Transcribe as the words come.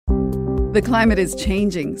The climate is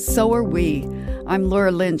changing, so are we. I'm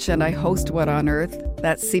Laura Lynch and I host What on Earth?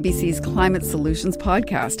 That's CBC's Climate Solutions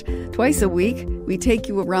podcast. Twice a week, we take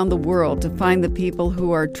you around the world to find the people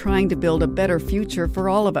who are trying to build a better future for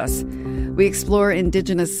all of us. We explore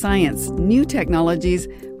Indigenous science, new technologies.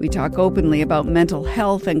 We talk openly about mental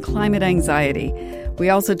health and climate anxiety. We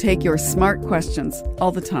also take your smart questions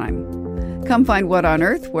all the time. Come find What on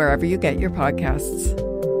Earth wherever you get your podcasts.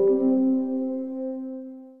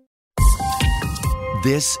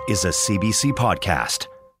 This is a CBC podcast.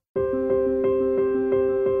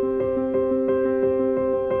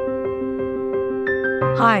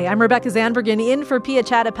 Hi, I'm Rebecca Zandbergen in for Pia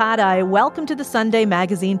Chattopadhyay. Welcome to the Sunday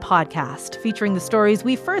Magazine podcast, featuring the stories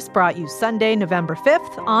we first brought you Sunday, November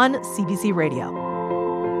 5th on CBC Radio.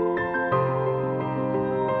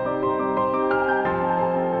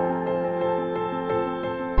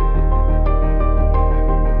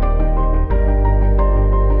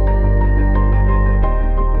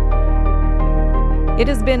 It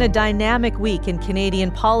has been a dynamic week in Canadian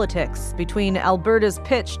politics between Alberta's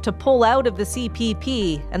pitch to pull out of the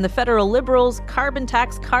CPP and the federal Liberals' carbon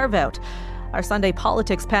tax carve-out. Our Sunday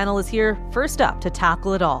politics panel is here first up to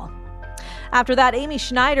tackle it all. After that, Amy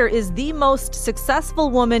Schneider is the most successful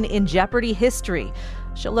woman in Jeopardy history.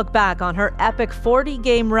 She'll look back on her epic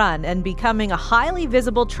 40-game run and becoming a highly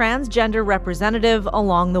visible transgender representative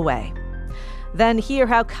along the way. Then hear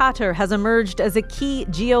how Qatar has emerged as a key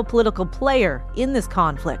geopolitical player in this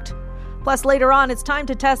conflict. Plus, later on, it's time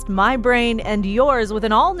to test my brain and yours with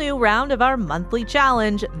an all-new round of our monthly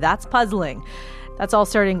challenge, That's Puzzling. That's all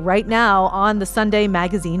starting right now on the Sunday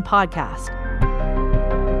Magazine podcast.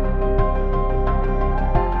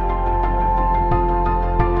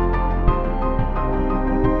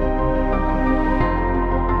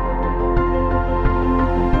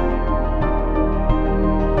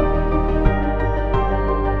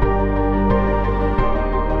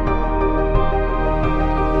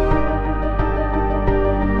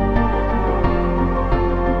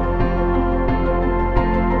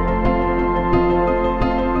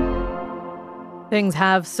 Things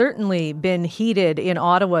have certainly been heated in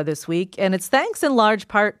Ottawa this week, and it's thanks in large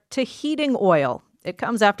part to heating oil. It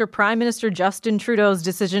comes after Prime Minister Justin Trudeau's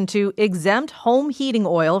decision to exempt home heating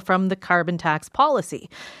oil from the carbon tax policy.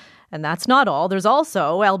 And that's not all. There's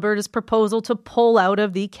also Alberta's proposal to pull out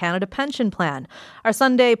of the Canada Pension Plan. Our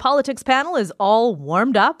Sunday politics panel is all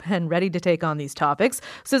warmed up and ready to take on these topics.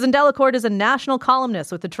 Susan Delacourt is a national columnist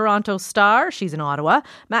with the Toronto Star. She's in Ottawa.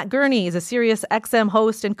 Matt Gurney is a Sirius XM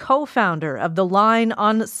host and co-founder of The Line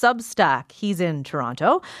on Substack. He's in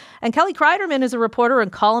Toronto. And Kelly Kreiderman is a reporter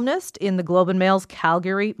and columnist in the Globe and Mail's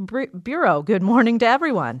Calgary Bureau. Good morning to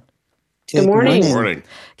everyone. Good morning. Good morning.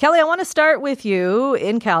 Kelly, I want to start with you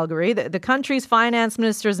in Calgary. The country's finance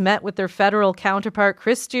ministers met with their federal counterpart,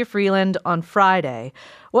 Chrystia Freeland, on Friday.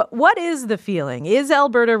 What is the feeling? Is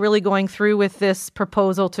Alberta really going through with this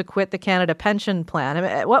proposal to quit the Canada Pension Plan? I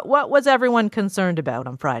mean, what was everyone concerned about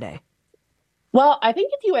on Friday? Well, I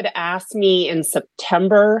think if you had asked me in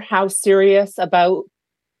September how serious about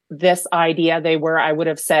this idea they were, I would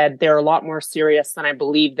have said they're a lot more serious than I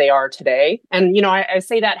believe they are today. And, I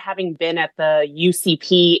say that having been at the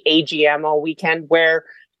UCP AGM all weekend where,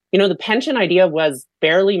 the pension idea was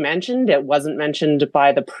barely mentioned. It wasn't mentioned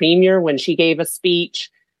by the premier when she gave a speech,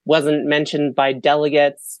 wasn't mentioned by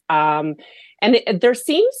delegates. There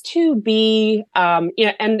seems to be,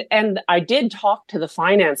 and I did talk to the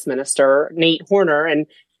finance minister, Nate Horner, and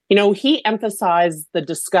he emphasized the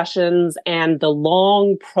discussions and the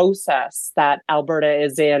long process that Alberta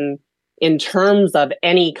is in terms of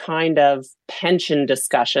any kind of pension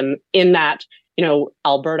discussion, in that,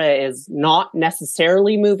 Alberta is not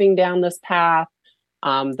necessarily moving down this path.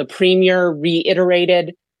 The premier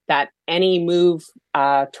reiterated that any move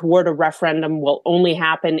toward a referendum will only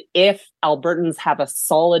happen if Albertans have a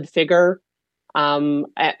solid figure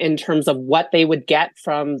in terms of what they would get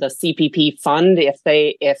from the CPP fund if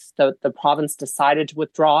the province decided to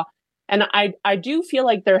withdraw. And I do feel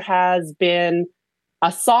like there has been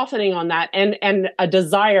a softening on that and a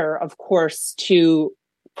desire, of course, to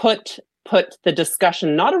put the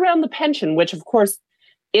discussion not around the pension, which of course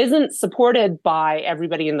isn't supported by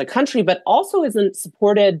everybody in the country, but also isn't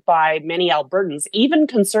supported by many Albertans, even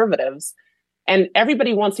conservatives. And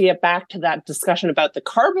everybody wants to get back to that discussion about the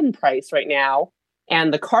carbon price right now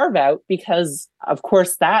and the carve out, because, of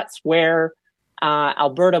course, that's where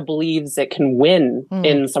Alberta believes it can win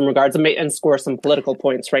in some regards and score some political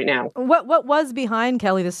points right now. What was behind,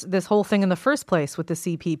 Kelly, this whole thing in the first place with the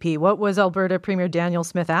CPP? What was Alberta Premier Daniel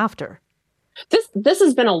Smith after? This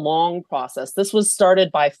has been a long process. This was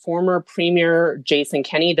started by former Premier Jason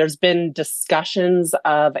Kenney. There's been discussions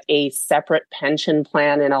of a separate pension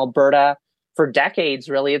plan in Alberta for decades,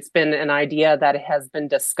 really. It's been an idea that has been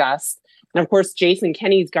discussed. And of course, Jason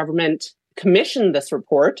Kenney's government commissioned this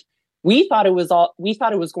report. We thought it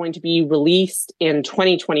was going to be released in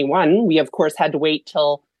 2021. We, of course, had to wait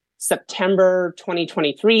till September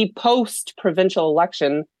 2023, post provincial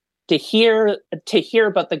election, to hear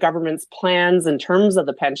about the government's plans in terms of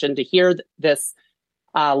the pension, to hear this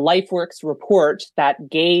LifeWorks report that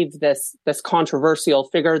gave this controversial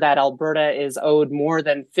figure that Alberta is owed more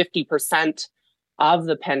than 50% of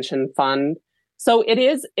the pension fund. So it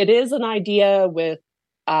is an idea with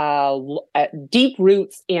deep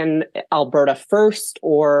roots in Alberta First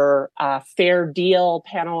or Fair Deal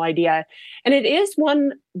panel idea. And it is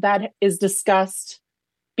one that is discussed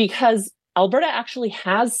because Alberta actually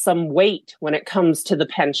has some weight when it comes to the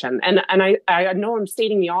pension. And I know I'm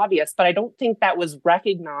stating the obvious, but I don't think that was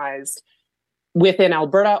recognized within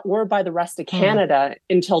Alberta or by the rest of Canada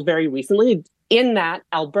until very recently, in that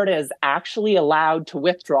Alberta is actually allowed to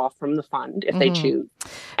withdraw from the fund if they choose.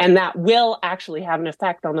 And that will actually have an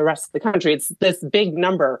effect on the rest of the country. It's this big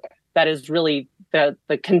number that is really the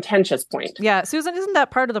contentious point. Yeah, Susan, isn't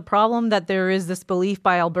that part of the problem, that there is this belief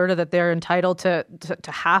by Alberta that they're entitled to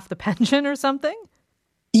half the pension or something?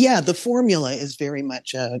 Yeah, the formula is very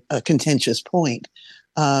much a contentious point.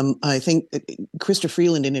 I think Krista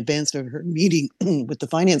Freeland, in advance of her meeting with the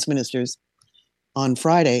finance ministers on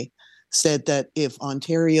Friday, said that if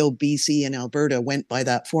Ontario, BC, and Alberta went by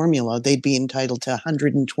that formula, they'd be entitled to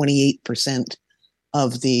 128%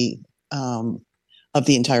 of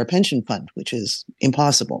the entire pension fund, which is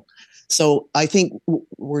impossible. So I think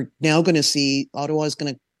we're now going to see Ottawa is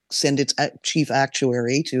going to send its chief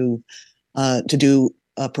actuary to do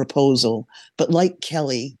a proposal. But like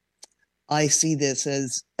Kelly, I see this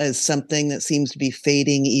as something that seems to be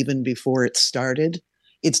fading even before it started.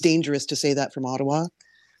 It's dangerous to say that from Ottawa,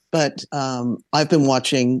 but I've been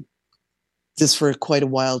watching this for quite a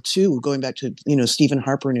while too, going back to Stephen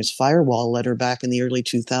Harper and his firewall letter back in the early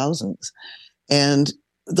 2000s. And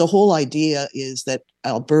the whole idea is that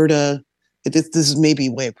Alberta, this is maybe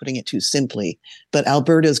a way of putting it too simply, but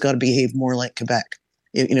Alberta's got to behave more like Quebec.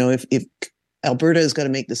 If Alberta has got to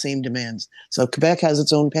make the same demands. So Quebec has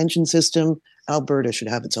its own pension system, Alberta should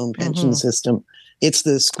have its own pension system. It's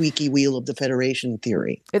the squeaky wheel of the federation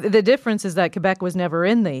theory. The difference is that Quebec was never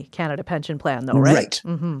in the Canada Pension Plan, though, right?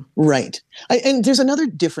 Right. Right. And there's another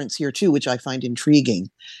difference here, too, which I find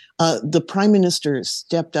intriguing. The Prime Minister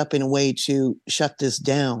stepped up in a way to shut this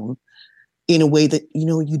down in a way that,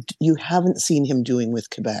 you haven't seen him doing with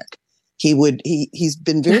Quebec. He's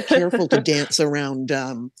been very careful to dance around,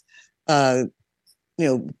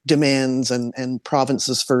 demands and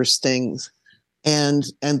provinces first things. And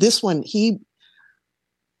this one,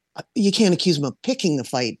 you can't accuse him of picking the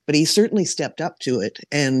fight, but he certainly stepped up to it.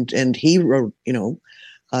 And he wrote,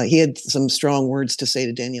 he had some strong words to say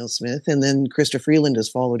to Danielle Smith, and then Krista Freeland has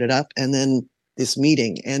followed it up, and then this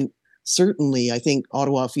meeting. And certainly, I think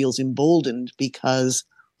Ottawa feels emboldened because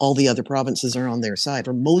all the other provinces are on their side,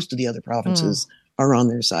 or most of the other provinces are on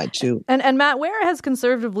their side too. And Matt, where has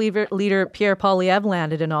Conservative leader Pierre Poilievre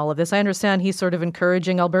landed in all of this? I understand he's sort of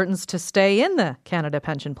encouraging Albertans to stay in the Canada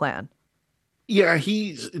Pension Plan. Yeah,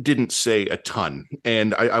 he didn't say a ton.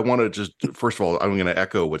 And I want to just, first of all, I'm going to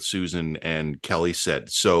echo what Susan and Kelly said.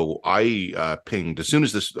 So I pinged, as soon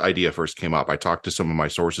as this idea first came up, I talked to some of my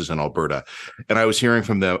sources in Alberta, and I was hearing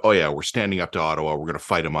from them, oh yeah, we're standing up to Ottawa. We're going to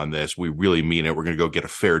fight them on this. We really mean it. We're going to go get a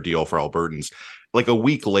fair deal for Albertans. Like a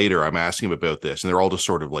week later, I'm asking them about this, and they're all just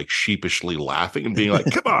sort of like sheepishly laughing and being like,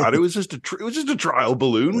 "Come on, it was just a trial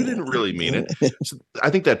balloon. We didn't really mean it." So I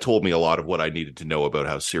think that told me a lot of what I needed to know about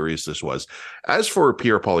how serious this was. As for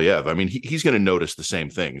Pierre Poilievre, I mean, he's going to notice the same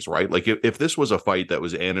things, right? Like if this was a fight that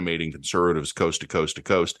was animating Conservatives coast to coast to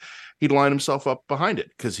coast, he'd line himself up behind it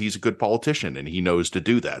because he's a good politician and he knows to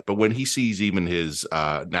do that. But when he sees even his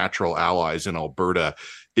natural allies in Alberta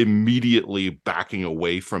immediately backing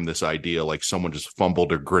away from this idea, like someone just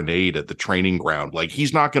fumbled a grenade at the training ground, like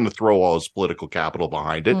he's not going to throw all his political capital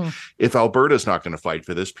behind it. If Alberta's not going to fight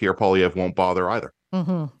for this, Pierre Poilievre won't bother either.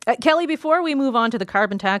 Kelly, before we move on to the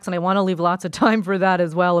carbon tax, and I want to leave lots of time for that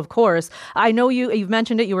as well, of course, I know you've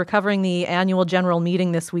mentioned it. You were covering the annual general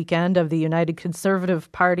meeting this weekend of the United Conservative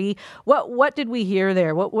Party. What did we hear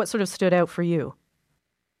there? What sort of stood out for you?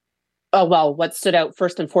 Oh, well, what stood out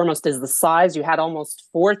first and foremost is the size. You had almost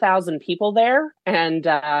 4,000 people there. And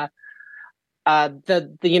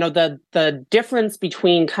the difference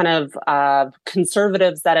between kind of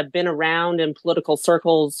conservatives that have been around in political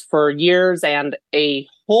circles for years and a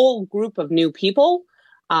whole group of new people.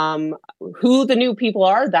 Who the new people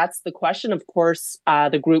are, that's the question. Of course,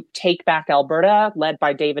 the group Take Back Alberta, led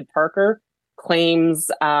by David Parker, claims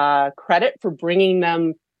credit for bringing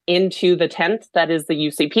them into the tent that is the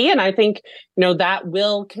UCP. And I think, that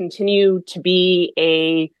will continue to be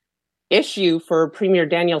a issue for Premier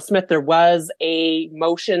Danielle Smith. There was a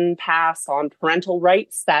motion passed on parental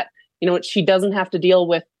rights that, she doesn't have to deal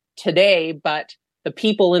with today, but the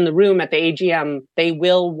people in the room at the AGM, they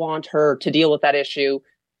will want her to deal with that issue.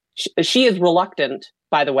 She is reluctant,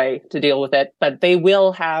 by the way, to deal with it, but they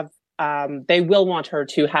will want her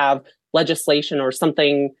to have legislation or some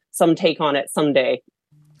take on it someday.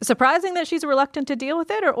 Surprising that she's reluctant to deal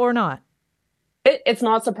with it or not? It's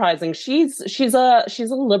not surprising. She's a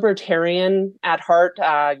libertarian at heart.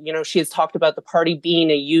 She has talked about the party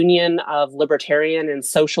being a union of libertarian and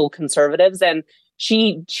social conservatives. And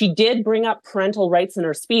she did bring up parental rights in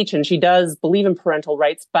her speech, and she does believe in parental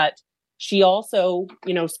rights, but she also,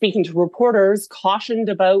 speaking to reporters, cautioned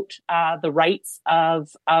about the rights of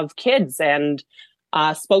kids and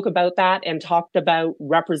spoke about that and talked about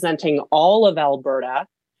representing all of Alberta.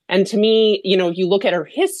 And to me, you look at her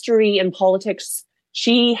history in politics,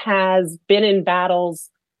 she has been in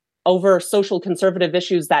battles over social conservative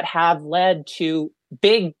issues that have led to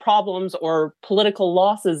big problems or political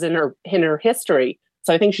losses in her history.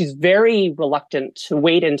 So I think she's very reluctant to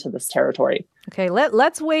wade into this territory. Okay,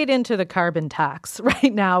 let's wade into the carbon tax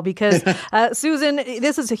right now because, Susan,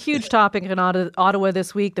 this is a huge topic in Ottawa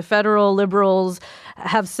this week. The federal Liberals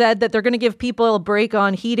have said that they're going to give people a break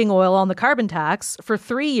on heating oil on the carbon tax for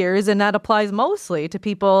 3 years, and that applies mostly to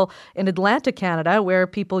people in Atlantic Canada, where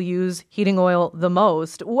people use heating oil the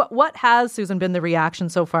most. What has, Susan, been the reaction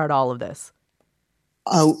so far to all of this?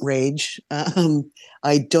 Outrage.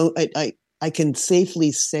 I can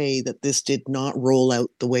safely say that this did not roll out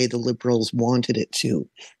the way the Liberals wanted it to.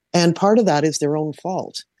 And part of that is their own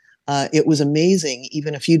fault. It was amazing,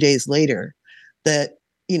 even a few days later, that,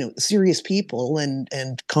 serious people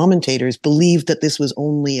and commentators believed that this was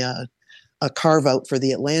only a carve out for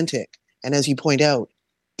the Atlantic. And as you point out,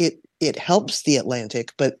 it helps the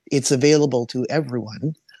Atlantic, but it's available to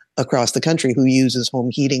everyone across the country who uses home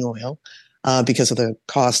heating oil because of the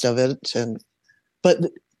cost of it. But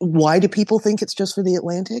why do people think it's just for the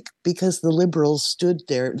Atlantic? Because the Liberals stood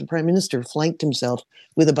there, the Prime Minister flanked himself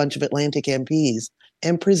with a bunch of Atlantic MPs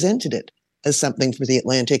and presented it as something for the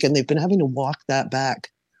Atlantic, and they've been having to walk that back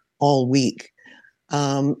all week.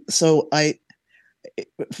 So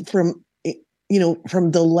from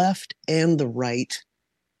the left and the right,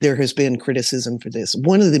 there has been criticism for this.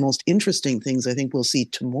 One of the most interesting things I think we'll see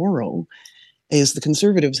tomorrow is the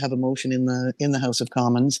Conservatives have a motion in the House of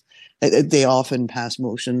Commons. They often pass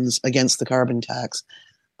motions against the carbon tax.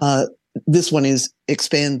 This one is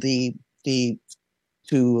expand the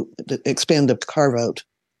carve out.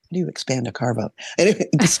 How do you expand a carve out? Anyway,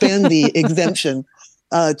 expand the exemption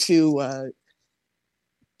to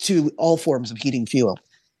all forms of heating fuel.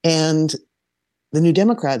 And the New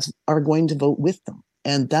Democrats are going to vote with them,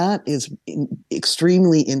 and that is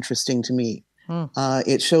extremely interesting to me.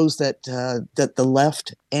 It shows that the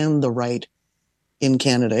left and the right in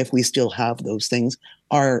Canada, if we still have those things,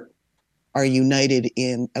 are united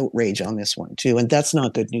in outrage on this one too, and that's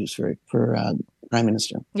not good news for Prime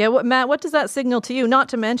Minister. Yeah, Matt, what does that signal to you? Not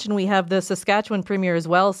to mention we have the Saskatchewan Premier as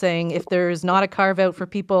well saying if there's not a carve out for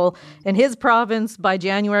people in his province by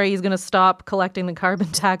January, he's going to stop collecting the carbon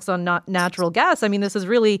tax on natural gas. I mean, this has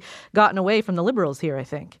really gotten away from the Liberals here, I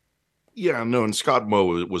think. Yeah, no, and Scott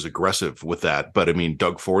Moe was aggressive with that. But I mean,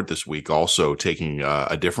 Doug Ford this week also taking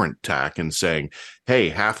a different tack and saying, hey,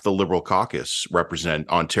 half the Liberal caucus represent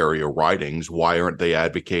Ontario ridings. Why aren't they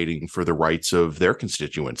advocating for the rights of their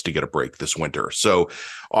constituents to get a break this winter? So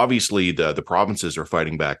obviously the provinces are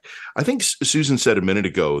fighting back. I think Susan said a minute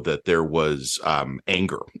ago that there was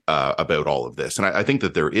anger about all of this. And I think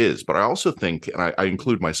that there is. But I also think, and I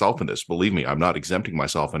include myself in this, believe me, I'm not exempting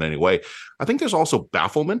myself in any way. I think there's also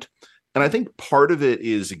bafflement. And I think part of it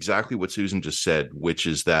is exactly what Susan just said, which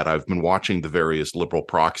is that I've been watching the various Liberal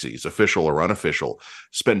proxies, official or unofficial,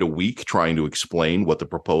 spend a week trying to explain what the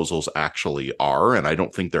proposals actually are. And I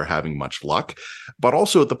don't think they're having much luck. But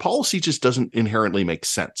also the policy just doesn't inherently make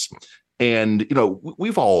sense. And,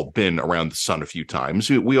 we've all been around the sun a few times.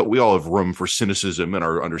 We all have room for cynicism in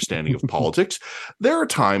our understanding of politics. There are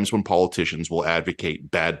times when politicians will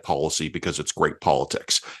advocate bad policy because it's great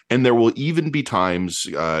politics. And there will even be times,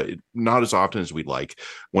 not as often as we'd like,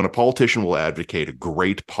 when a politician will advocate a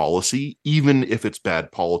great policy, even if it's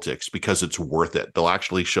bad politics, because it's worth it. They'll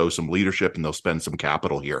actually show some leadership and they'll spend some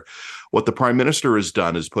capital here. What the prime minister has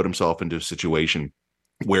done is put himself into a situation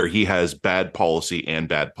where he has bad policy and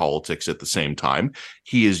bad politics at the same time.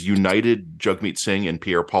 He has united Jagmeet Singh and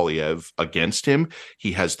Pierre Poilievre against him.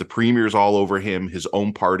 He has the premiers all over him. His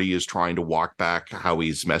own party is trying to walk back how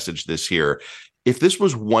he's messaged this here. If this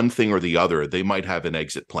was one thing or the other, they might have an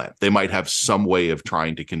exit plan. They might have some way of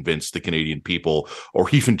trying to convince the Canadian people, or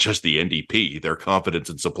even just the NDP, their confidence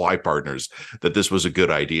and supply partners, that this was a good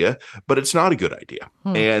idea. But it's not a good idea.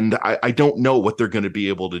 And I don't know what they're going to be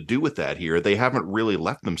able to do with that here. They haven't really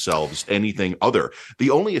left themselves anything other. The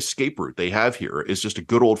only escape route they have here is just a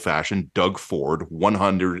good old-fashioned Doug Ford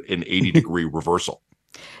 180-degree reversal.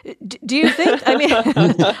 Do you think,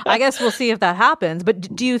 I guess we'll see if that happens,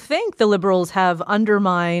 but do you think the Liberals have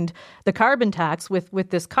undermined the carbon tax with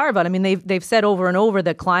this carve-out? I mean, they've said over and over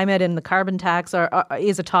that climate and the carbon tax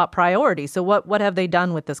is a top priority. So what have they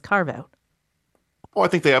done with this carve-out? Oh, I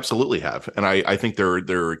think they absolutely have. And I think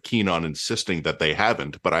they're keen on insisting that they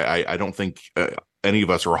haven't, but I don't think any of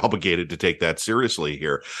us are obligated to take that seriously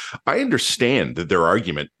here. I understand that their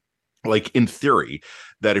argument, like in theory,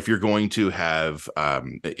 that if you're going to have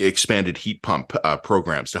expanded heat pump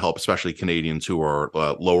programs to help especially Canadians who are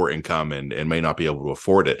lower income and may not be able to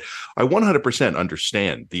afford it, I 100%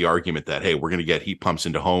 understand the argument that, hey, we're going to get heat pumps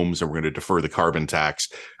into homes and we're going to defer the carbon tax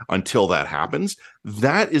until that happens.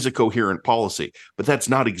 That is a coherent policy, but that's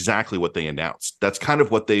not exactly what they announced. That's kind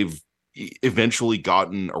of what they've eventually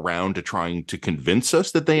gotten around to trying to convince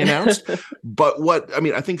us that they announced. But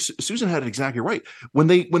I think Susan had it exactly right. When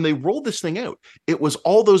they rolled this thing out, it was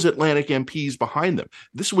all those Atlantic MPs behind them.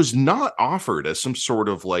 This was not offered as some sort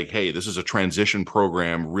of like, hey, this is a transition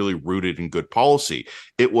program really rooted in good policy.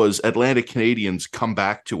 It was Atlantic Canadians, come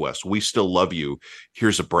back to us. We still love you.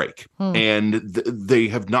 Here's a break. And they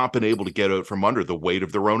have not been able to get out from under the weight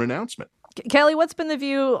of their own announcement. Kelly, what's been the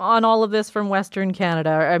view on all of this from Western Canada?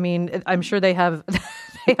 I mean, I'm sure they have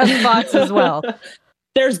thoughts as well.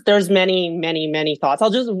 There's many thoughts.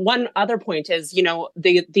 One other point is,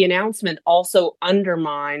 the announcement also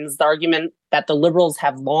undermines the argument that the Liberals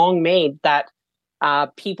have long made that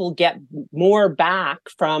people get more back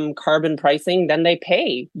from carbon pricing than they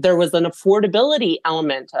pay. There was an affordability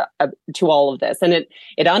element to all of this, and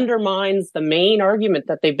it undermines the main argument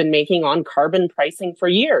that they've been making on carbon pricing for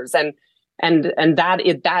years. And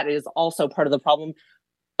that is also part of the problem.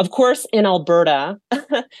 Of course, in Alberta,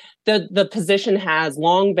 the position has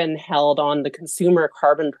long been held on the consumer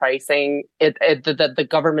carbon pricing. The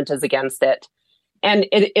government is against it. And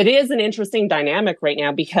it is an interesting dynamic right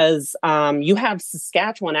now because you have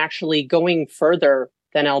Saskatchewan actually going further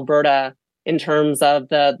than Alberta in terms of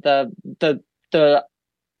the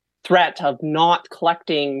threat of not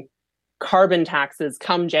collecting carbon taxes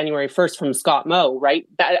come January 1st from Scott Moe, right?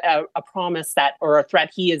 That a promise that, or a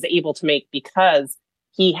threat he is able to make because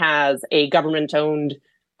he has a government-owned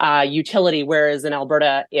utility, whereas in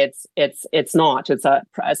Alberta it's not. It's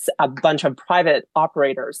a bunch of private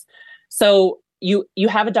operators. So you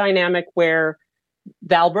have a dynamic where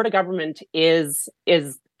the Alberta government is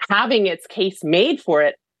having its case made for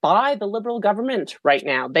it by the Liberal government right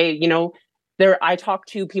now. I talked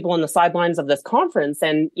to people on the sidelines of this conference,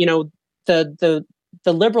 and the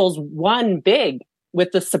Liberals won big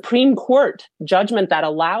with the Supreme Court judgment that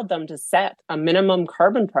allowed them to set a minimum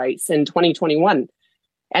carbon price in 2021.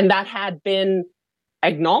 And that had been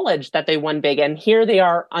acknowledged that they won big. And here they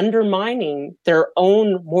are undermining their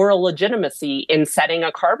own moral legitimacy in setting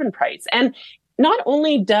a carbon price. And not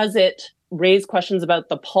only does it raise questions about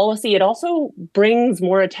the policy, it also brings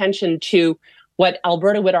more attention to what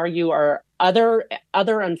Alberta would argue are other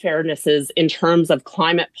unfairnesses in terms of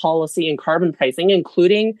climate policy and carbon pricing,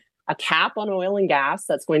 including a cap on oil and gas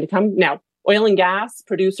that's going to come. Now, oil and gas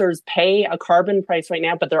producers pay a carbon price right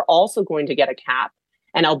now, but they're also going to get a cap.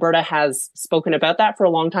 And Alberta has spoken about that for a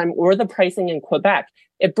long time, or the pricing in Quebec.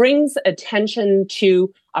 It brings attention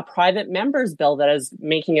to a private member's bill that is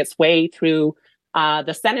making its way through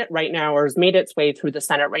the Senate right now, or has made its way through the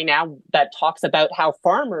Senate right now, that talks about how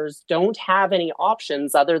farmers don't have any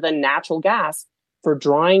options other than natural gas for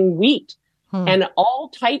drying wheat, and all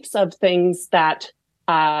types of things that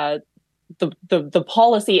the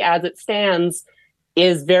policy as it stands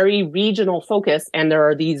is very regional focused, and there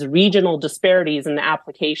are these regional disparities in the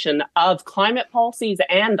application of climate policies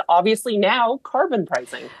and obviously now carbon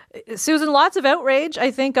pricing. Susan, lots of outrage, I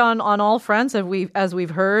think, on all fronts, as we've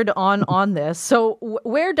heard on this. So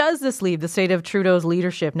where does this leave the state of Trudeau's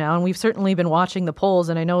leadership now? And we've certainly been watching the polls,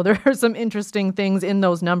 and I know there are some interesting things in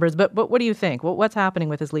those numbers. But what do you think? What's happening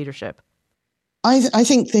with his leadership? I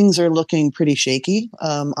think things are looking pretty shaky.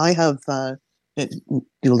 I have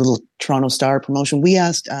do a little Toronto Star promotion. We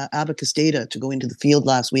asked Abacus Data to go into the field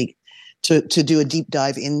last week to do a deep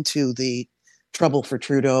dive into the trouble for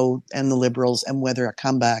Trudeau and the Liberals and whether a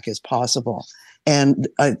comeback is possible. And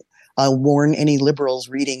I'll warn any Liberals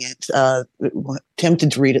reading it,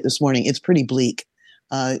 tempted to read it this morning. It's pretty bleak.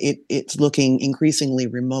 It's looking increasingly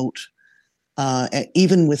remote,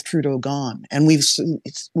 even with Trudeau gone. And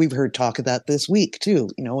we've heard talk of that this week too.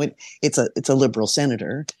 You know, it's a Liberal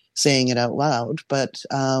senator saying it out loud, but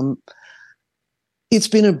it's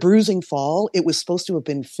been a bruising fall. It was supposed to have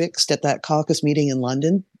been fixed at that caucus meeting in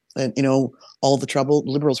London. You know, all the trouble,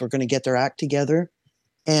 Liberals were going to get their act together.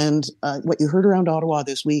 And what you heard around Ottawa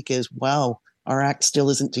this week is, wow, our act still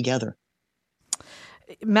isn't together.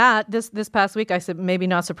 Matt, this past week, I said maybe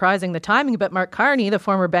not surprising the timing, but Mark Carney, the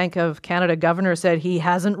former Bank of Canada governor, said he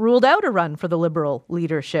hasn't ruled out a run for the Liberal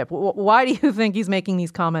leadership. Why do you think he's making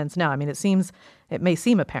these comments now? I mean, it may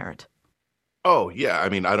seem apparent. Oh, yeah. I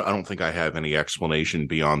mean, I don't think I have any explanation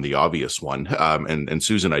beyond the obvious one. And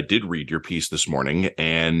Susan, I did read your piece this morning,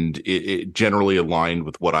 and it generally aligned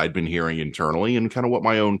with what I'd been hearing internally and kind of what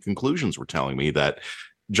my own conclusions were telling me, that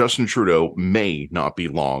Justin Trudeau may not be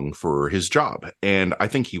long for his job. And I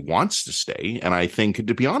think he wants to stay. And I think,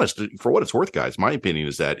 to be honest, for what it's worth, guys, my opinion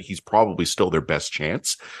is that he's probably still their best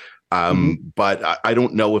chance. But I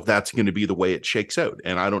don't know if that's going to be the way it shakes out.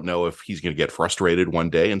 And I don't know if he's going to get frustrated one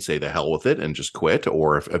day and say the hell with it and just quit,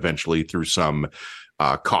 or if eventually through some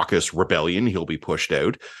caucus rebellion, he'll be pushed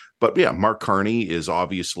out. But yeah, Mark Carney is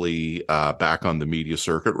obviously back on the media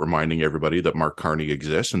circuit, reminding everybody that Mark Carney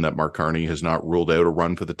exists and that Mark Carney has not ruled out a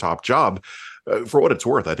run for the top job. For what it's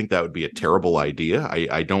worth, I think that would be a terrible idea.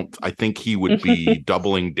 I think he would be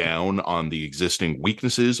doubling down on the existing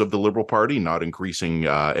weaknesses of the Liberal Party, not increasing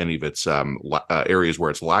any of its areas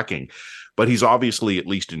where it's lacking. But he's obviously at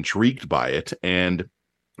least intrigued by it. And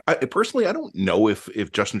I don't know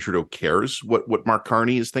if Justin Trudeau cares what Mark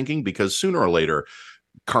Carney is thinking, because sooner or later,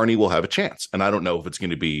 Carney will have a chance. And I don't know if it's going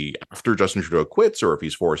to be after Justin Trudeau quits or if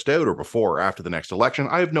he's forced out or before or after the next election.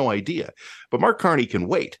 I have no idea. But Mark Carney can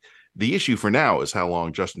wait. The issue for now is how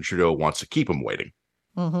long Justin Trudeau wants to keep him waiting.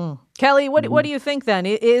 Mm-hmm. Kelly, what do you think then?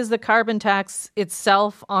 Is the carbon tax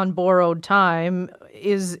itself on borrowed time?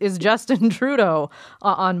 Is Justin Trudeau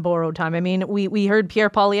on borrowed time? I mean, we heard Pierre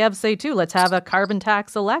Poilievre say too, let's have a carbon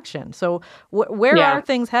tax election. So where are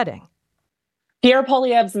things heading? Pierre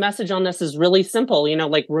Poilievre's message on this is really simple. You know,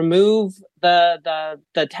 like remove the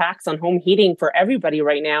tax on home heating for everybody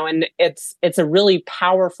right now, and it's a really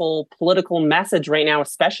powerful political message right now,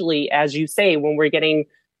 especially as you say when we're getting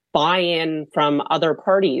buy-in from other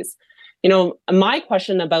parties. You know, my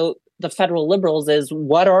question about the federal Liberals is,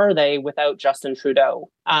 what are they without Justin Trudeau?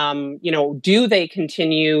 You know, do they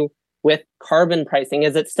continue with carbon pricing?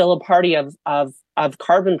 Is it still a party of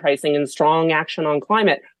carbon pricing and strong action on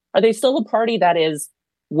climate? Are they still a party that is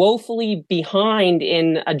woefully behind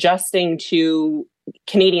in adjusting to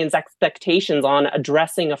Canadians' expectations on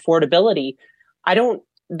addressing affordability?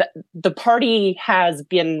 The party has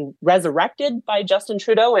been resurrected by Justin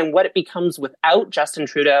Trudeau, and what it becomes without Justin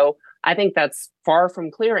Trudeau, I think that's far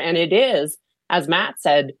from clear. And it is, as Matt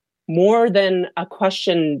said, more than a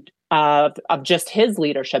question of just his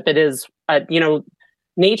leadership. It is,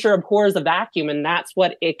 nature abhors a vacuum, and that's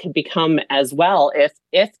what it could become as well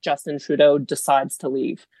if Justin Trudeau decides to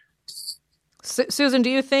leave. Susan, do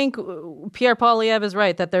you think Pierre Poilievre is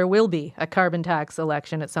right that there will be a carbon tax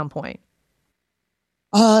election at some point?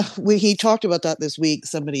 He talked about that this week.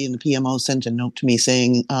 Somebody in the PMO sent a note to me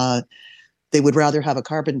saying they would rather have a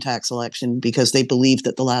carbon tax election because they believe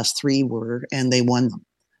that the last three were, and they won them.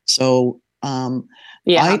 So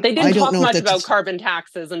they didn't talk much about carbon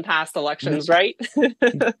taxes in past elections, right?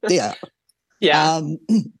 Yeah. Yeah.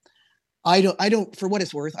 I don't, for what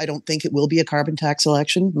it's worth, I don't think it will be a carbon tax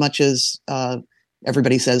election, much as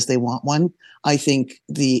everybody says they want one. I think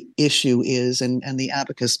the issue is, and the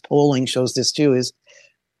Abacus polling shows this too, is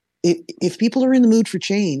if people are in the mood for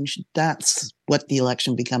change, that's what the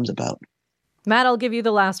election becomes about. Matt, I'll give you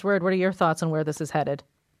the last word. What are your thoughts on where this is headed?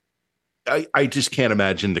 I just can't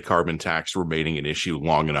imagine the carbon tax remaining an issue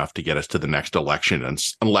long enough to get us to the next election,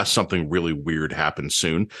 unless something really weird happens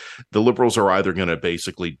soon. The Liberals are either going to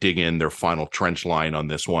basically dig in their final trench line on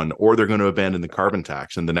this one, or they're going to abandon the carbon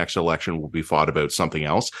tax, and the next election will be fought about something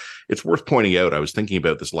else. It's worth pointing out, I was thinking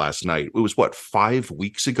about this last night. It was, 5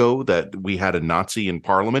 weeks ago that we had a Nazi in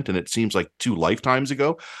Parliament, and it seems like 2 lifetimes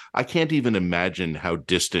ago. I can't even imagine how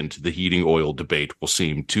distant the heating oil debate will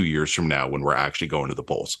seem 2 years from now when we're actually going to the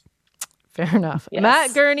polls. Fair enough. Yes.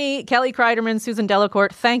 Matt Gurney, Kelly Kreiderman, Susan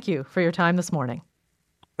Delacourt, thank you for your time this morning.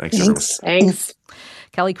 Thanks.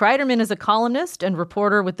 Kelly Kreiderman is a columnist and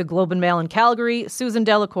reporter with the Globe and Mail in Calgary. Susan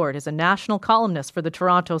Delacourt is a national columnist for the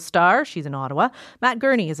Toronto Star. She's in Ottawa. Matt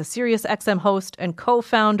Gurney is a Sirius XM host and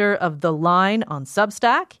co-founder of The Line on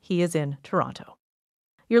Substack. He is in Toronto.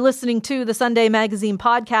 You're listening to the Sunday Magazine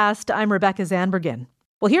podcast. I'm Rebecca Zandbergen.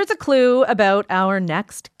 Well, here's a clue about our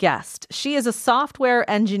next guest. She is a software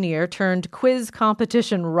engineer turned quiz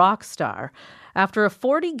competition rock star. After a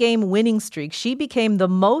 40-game winning streak, she became the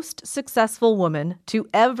most successful woman to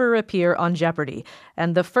ever appear on Jeopardy!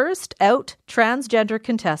 And the first out transgender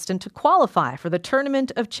contestant to qualify for the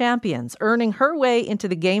Tournament of Champions, earning her way into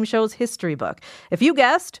the game show's history book. If you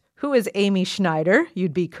guessed who is Amy Schneider,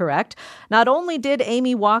 you'd be correct. Not only did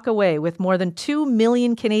Amy walk away with more than 2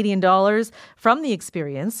 million Canadian dollars from the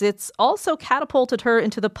experience, it's also catapulted her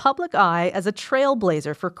into the public eye as a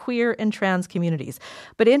trailblazer for queer and trans communities.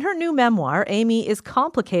 But in her new memoir, Amy is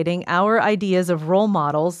complicating our ideas of role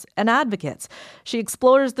models and advocates. She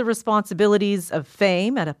explores the responsibilities of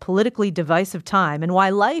fame at a politically divisive time and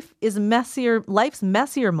why life's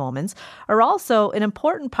messier moments are also an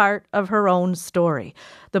important part of her own story.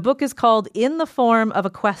 The book is called In the Form of a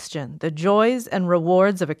Question, The Joys and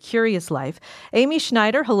Rewards of a Curious Life. Amy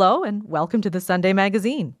Schneider, hello, and welcome to the Sunday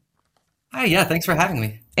Magazine. Hi, yeah, thanks for having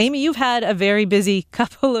me. Amy, you've had a very busy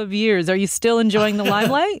couple of years. Are you still enjoying the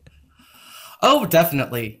limelight? Oh,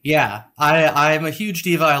 definitely. Yeah, I'm a huge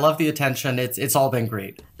diva. I love the attention. It's all been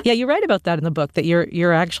great. Yeah, you write about that in the book, that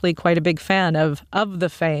you're actually quite a big fan of the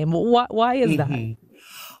fame. Why is that?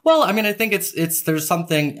 Well, I mean, I think there's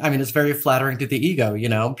something, I mean, it's very flattering to the ego, you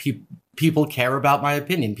know, people care about my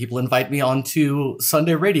opinion. People invite me onto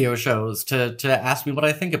Sunday radio shows to ask me what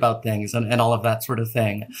I think about things and all of that sort of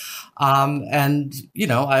thing. And, you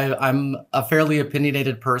know, I'm a fairly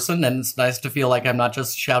opinionated person, and it's nice to feel like I'm not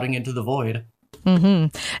just shouting into the void.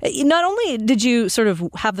 Mm-hmm. Not only did you sort of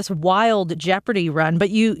have this wild Jeopardy run, but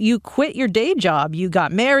you quit your day job. You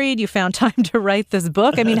got married. You found time to write this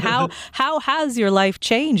book. I mean, how has your life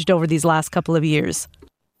changed over these last couple of years?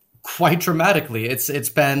 Quite dramatically. It's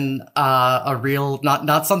been a real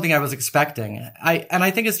not something I was expecting. I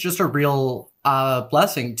think it's just a real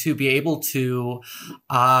blessing to be able to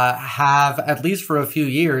have, at least for a few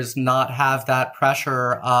years, not have that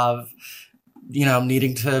pressure of, you know,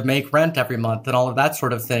 needing to make rent every month and all of that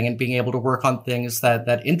sort of thing, and being able to work on things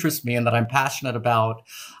that interest me and that I'm passionate about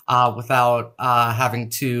without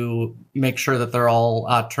having to make sure that they're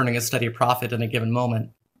all turning a steady profit in a given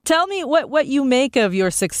moment. Tell me what you make of your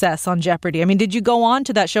success on Jeopardy! I mean, did you go on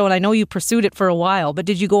to that show, and I know you pursued it for a while, but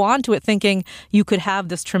did you go on to it thinking you could have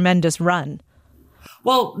this tremendous run?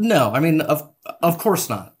 Well, no. I mean, of course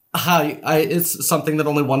not. It's something that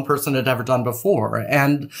only one person had ever done before.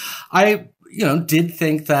 And I, you know, did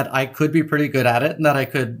think that I could be pretty good at it and that I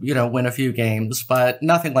could, you know, win a few games, but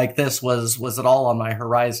nothing like this was at all on my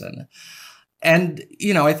horizon. And,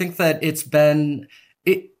 you know, I think that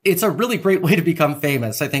it's a really great way to become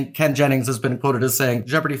famous. I think Ken Jennings has been quoted as saying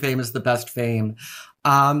Jeopardy fame is the best fame,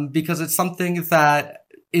 because it's something that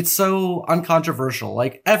it's so uncontroversial.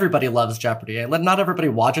 Like, everybody loves Jeopardy. Not everybody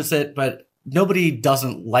watches it, but nobody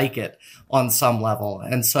doesn't like it on some level.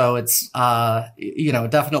 And so it's, you know,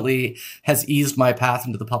 definitely has eased my path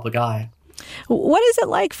into the public eye. What is it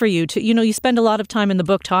like for you to, you know, you spend a lot of time in the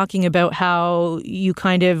book talking about how you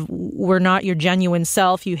kind of were not your genuine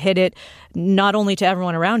self. You hid it not only to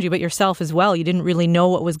everyone around you, but yourself as well. You didn't really know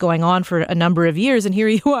what was going on for a number of years. And here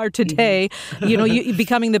you are today, you know, you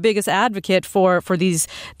becoming the biggest advocate for these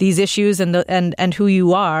issues and who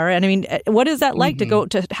you are. And I mean, what is that like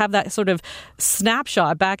to have that sort of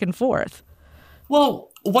snapshot back and forth? Well,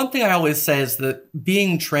 one thing I always say is that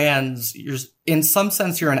being trans, in some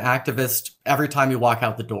sense, you're an activist every time you walk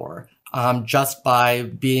out the door. Just by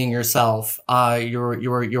being yourself,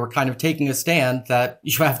 you're kind of taking a stand that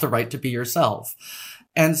you have the right to be yourself.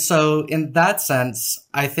 And so in that sense,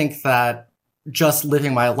 I think that just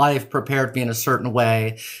living my life prepared me in a certain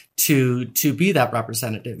way to be that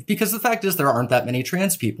representative, because the fact is there aren't that many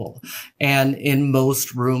trans people. And in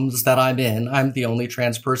most rooms that I'm in, I'm the only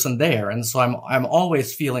trans person there. And so I'm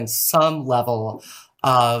always feeling some level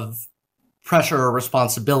of pressure or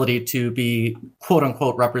responsibility to be quote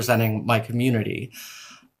unquote representing my community.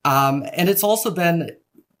 And it's also been,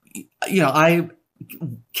 I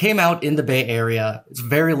came out in the Bay Area. It's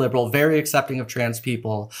very liberal, very accepting of trans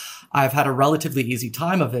people. I've had a relatively easy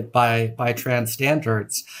time of it by trans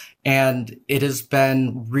standards. And it has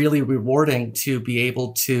been really rewarding to be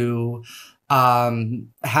able to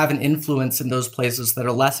have an influence in those places that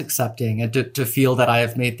are less accepting, and to feel that I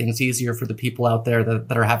have made things easier for the people out there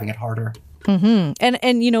that are having it harder. Mm-hmm.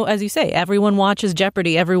 And as you say, everyone watches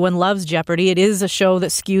Jeopardy. Everyone loves Jeopardy. It is a show that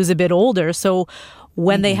skews a bit older. So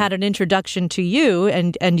when they had an introduction to you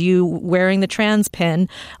and you wearing the trans pin,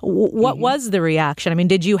 what was the reaction? I mean,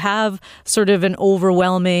 did you have sort of an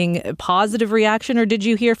overwhelming positive reaction, or did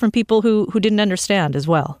you hear from people who didn't understand as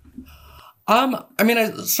well?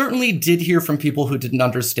 I certainly did hear from people who didn't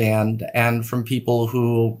understand, and from people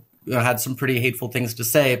who had some pretty hateful things to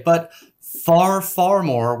say, but far, far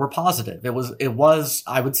more were positive. It was,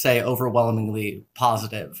 I would say, overwhelmingly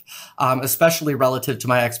positive, especially relative to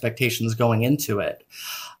my expectations going into it.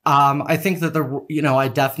 I think that I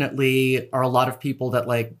definitely are a lot of people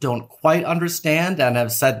that don't quite understand and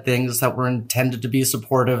have said things that were intended to be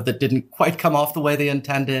supportive that didn't quite come off the way they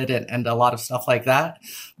intended, and a lot of stuff like that.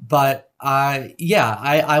 But I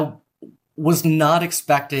was not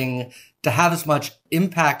expecting to have as much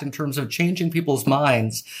impact in terms of changing people's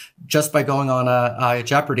minds just by going on a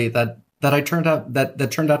Jeopardy that turned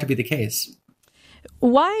out to be the case.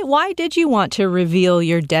 Why did you want to reveal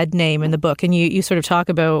your dead name in the book? And you sort of talk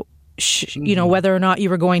about whether or not you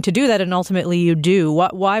were going to do that, and ultimately you do.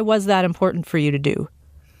 Why was that important for you to do?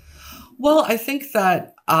 Well, I think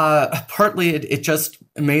that partly it just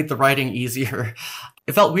made the writing easier.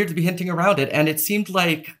 It felt weird to be hinting around it, and it seemed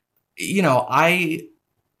like, I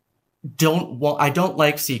don't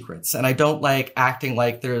like secrets, and I don't like acting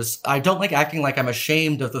like I'm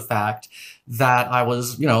ashamed of the fact that I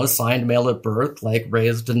was, assigned male at birth,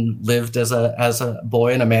 raised and lived as a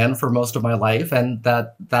boy and a man for most of my life. And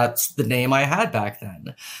that's the name I had back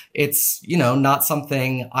then. It's, not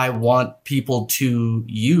something I want people to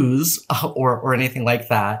use or anything like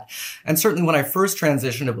that. And certainly when I first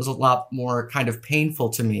transitioned, it was a lot more kind of painful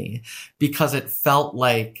to me, because it felt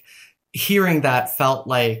like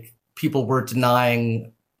people were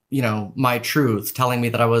denying, my truth, telling me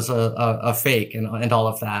that I was a fake and all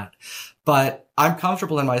of that. But I'm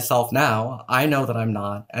comfortable in myself now. I know that I'm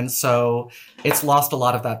not. And so it's lost a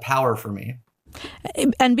lot of that power for me.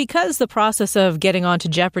 And because the process of getting onto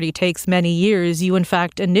Jeopardy takes many years, you in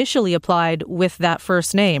fact initially applied with that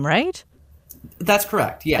first name, right? That's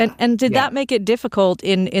correct. Yeah. And did that make it difficult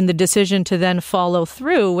in the decision to then follow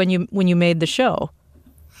through when you made the show?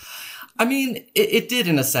 I mean, it did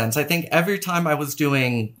in a sense. I think every time I was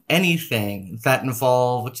doing anything that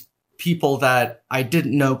involved people that I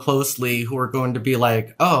didn't know closely, who were going to be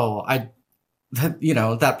like, that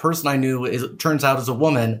person I knew turns out as a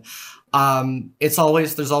woman. There's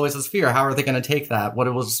always this fear. How are they going to take that? What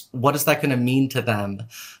is that going to mean to them?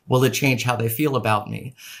 Will it change how they feel about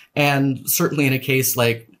me? And certainly in a case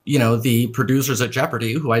like, the producers at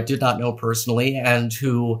Jeopardy, who I did not know personally and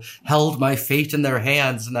who held my fate in their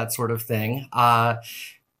hands and that sort of thing, I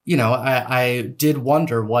did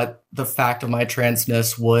wonder what the fact of my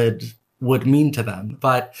transness would mean to them.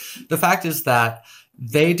 But the fact is that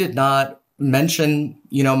they did not mention,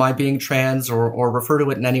 my being trans or refer to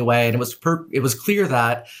it in any way. And it was clear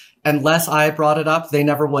that unless I brought it up, they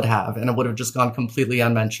never would have, and it would have just gone completely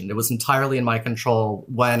unmentioned. It was entirely in my control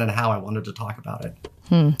when and how I wanted to talk about it.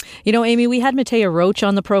 Amy, we had Matea Roach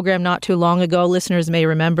on the program not too long ago. Listeners may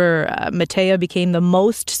remember Matea became the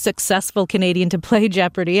most successful Canadian to play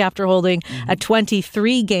Jeopardy after holding a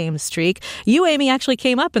 23-game streak. You, Amy, actually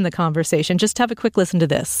came up in the conversation. Just have a quick listen to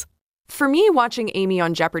this. For me, watching Amy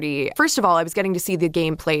on Jeopardy, first of all, I was getting to see the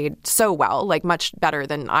game played so well, much better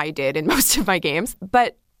than I did in most of my games.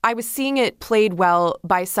 But I was seeing it played well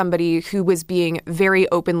by somebody who was being very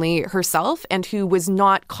openly herself and who was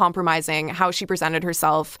not compromising how she presented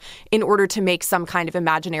herself in order to make some kind of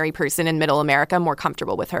imaginary person in Middle America more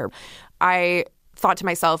comfortable with her. I thought to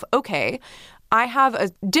myself, okay, I have a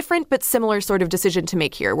different but similar sort of decision to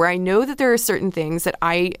make here, where I know that there are certain things that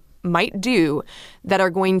I might do that are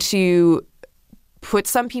going to put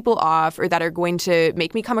some people off or that are going to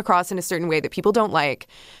make me come across in a certain way that people don't like.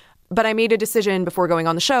 But I made a decision before going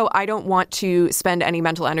on the show. I don't want to spend any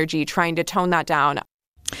mental energy trying to tone that down.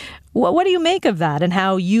 What do you make of that and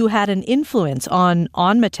how you had an influence on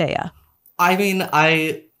Matea? I mean,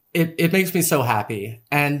 it makes me so happy.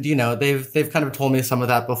 And, they've kind of told me some of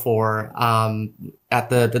that before at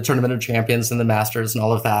the Tournament of Champions and the Masters and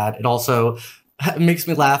all of that. It also makes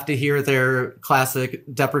me laugh to hear their classic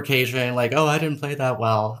deprecation, like, oh, I didn't play that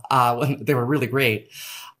well, when they were really great.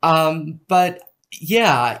 But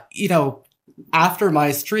yeah, after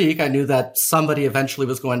my streak, I knew that somebody eventually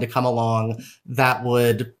was going to come along that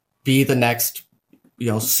would be the next,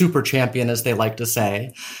 super champion, as they like to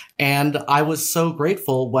say. And I was so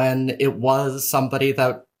grateful when it was somebody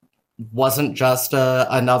that wasn't just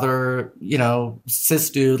another, cis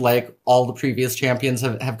dude like all the previous champions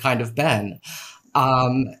have kind of been.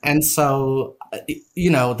 And so,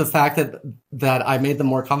 the fact that I made them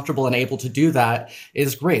more comfortable and able to do that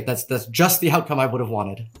is great. That's just the outcome I would have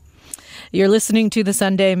wanted. You're listening to The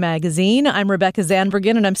Sunday Magazine. I'm Rebecca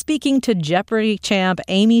Zandbergen, and I'm speaking to Jeopardy champ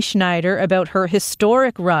Amy Schneider about her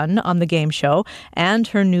historic run on the game show and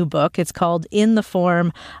her new book. It's called In the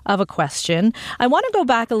Form of a Question. I want to go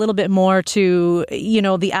back a little bit more to,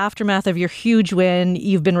 the aftermath of your huge win.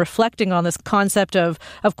 You've been reflecting on this concept of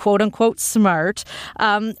quote unquote smart,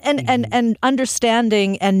 and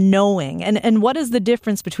understanding and knowing. And what is the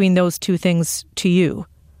difference between those two things to you?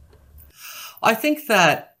 I think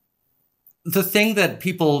that the thing that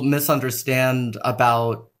people misunderstand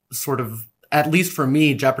about sort of, at least for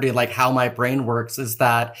me, Jeopardy, like how my brain works, is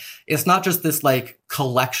that it's not just this like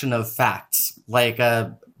collection of facts, like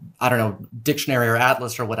a, dictionary or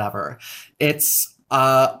atlas or whatever. It's,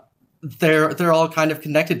 they're all kind of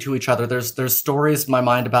connected to each other. There's stories in my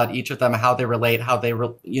mind about each of them, how they relate, how they,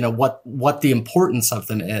 what the importance of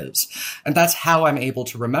them is. And that's how I'm able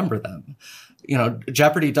to remember them.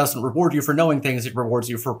 Jeopardy doesn't reward you for knowing things. It rewards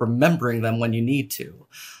you for remembering them when you need to.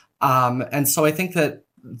 And so I think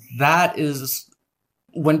that is,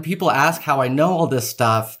 when people ask how I know all this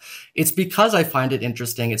stuff, it's because I find it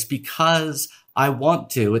interesting. It's because I want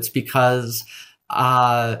to. It's because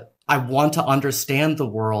I want to understand the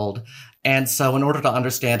world. And so in order to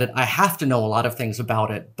understand it, I have to know a lot of things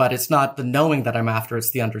about it. But it's not the knowing that I'm after,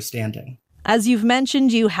 it's the understanding. As you've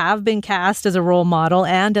mentioned, you have been cast as a role model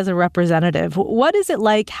and as a representative. What is it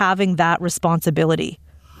like having that responsibility?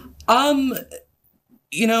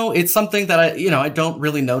 It's something that I don't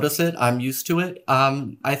really notice it. I'm used to it.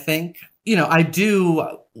 I think, I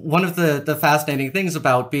do. One of the fascinating things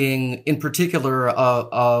about being, in particular,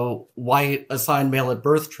 a white assigned male at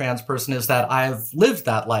birth trans person is that I've lived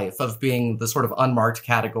that life of being the sort of unmarked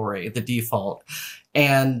category, the default,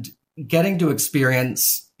 and getting to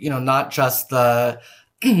experience, not just the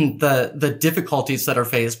difficulties that are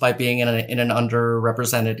faced by being in an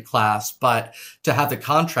underrepresented class, but to have the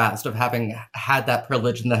contrast of having had that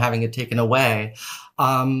privilege and then having it taken away,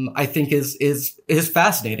 I think is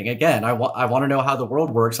fascinating. Again, I want to know how the world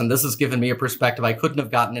works, and this has given me a perspective I couldn't have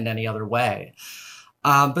gotten in any other way.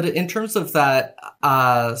 But in terms of that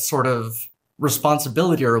sort of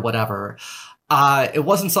responsibility or whatever, it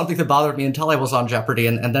wasn't something that bothered me until I was on Jeopardy,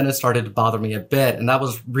 and then it started to bother me a bit. And that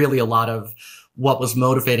was really a lot of what was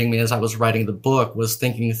motivating me as I was writing the book, was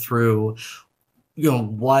thinking through,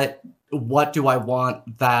 what do I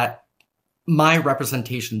want that my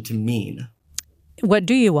representation to mean? What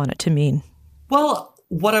do you want it to mean? Well,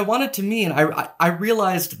 what I want it to mean, I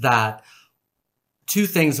realized that two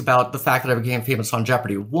things about the fact that I became famous on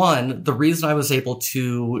Jeopardy. One, the reason I was able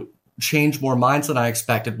to change more minds than I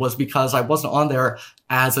expected was because I wasn't on there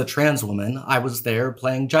as a trans woman. I was there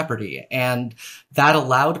playing Jeopardy. And that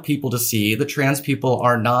allowed people to see the trans people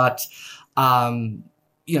are not,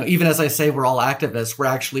 even as I say, we're all activists, we're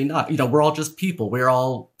actually not, we're all just people. We're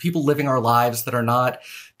all people living our lives that are not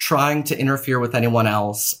trying to interfere with anyone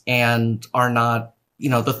else and are not,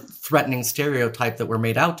 the threatening stereotype that we're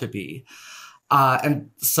made out to be. And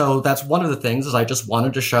so that's one of the things, is I just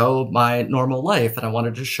wanted to show my normal life, and I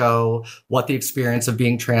wanted to show what the experience of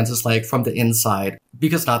being trans is like from the inside,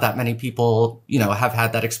 because not that many people, have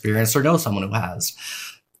had that experience or know someone who has.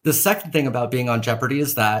 The second thing about being on Jeopardy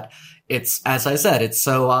is that it's, as I said, it's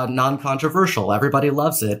so non-controversial. Everybody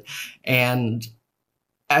loves it. And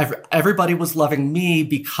everybody was loving me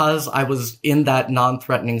because I was in that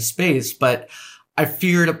non-threatening space, but I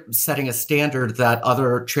feared setting a standard that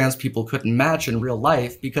other trans people couldn't match in real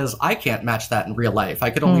life, because I can't match that in real life. I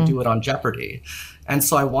could only do it on Jeopardy. And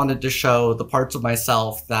so I wanted to show the parts of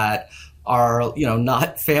myself that are,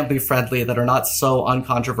 not family friendly, that are not so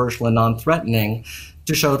uncontroversial and non-threatening,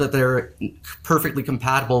 to show that they're perfectly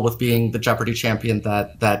compatible with being the Jeopardy champion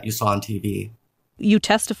that you saw on TV. You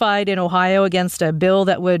testified in Ohio against a bill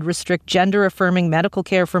that would restrict gender-affirming medical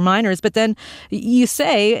care for minors, but then you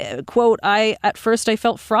say, quote, at first I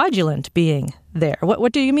felt fraudulent being there.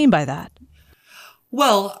 What do you mean by that?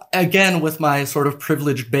 Well, again, with my sort of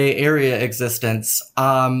privileged Bay Area existence,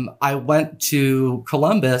 I went to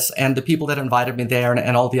Columbus, and the people that invited me there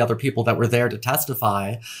and all the other people that were there to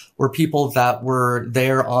testify were people that were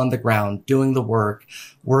there on the ground doing the work,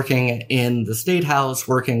 working in the State House,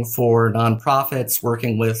 working for nonprofits,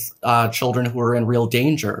 working with children who were in real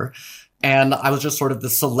danger. And I was just sort of the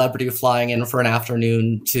celebrity flying in for an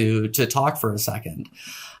afternoon to talk for a second.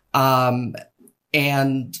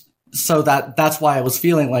 And so that's why I was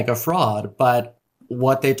feeling like a fraud. But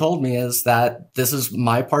what they told me is that this is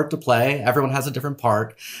my part to play. Everyone has a different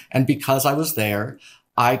part. And because I was there,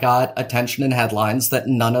 I got attention and headlines that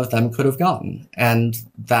none of them could have gotten. And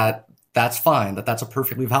that's fine. That's a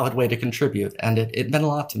perfectly valid way to contribute. And it meant a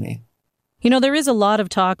lot to me. You know, there is a lot of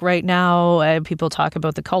talk right now. People talk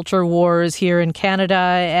about the culture wars here in Canada,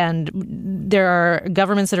 and there are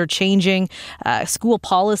governments that are changing school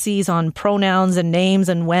policies on pronouns and names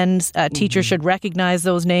and when teachers should recognize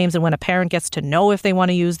those names and when a parent gets to know if they want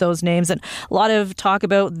to use those names. And a lot of talk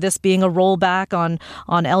about this being a rollback on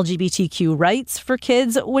LGBTQ rights for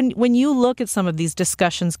kids. When you look at some of these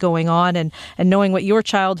discussions going on and knowing what your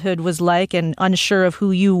childhood was like and unsure of who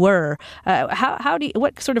you were,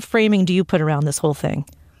 what sort of framing do you put around this whole thing?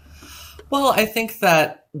 Well, I think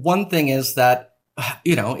that one thing is that,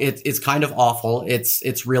 you know, it's kind of awful.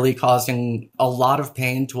 It's really causing a lot of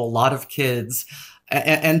pain to a lot of kids.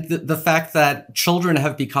 And the fact that children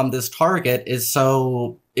have become this target is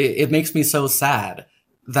it makes me so sad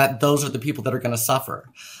that those are the people that are going to suffer.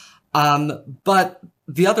 But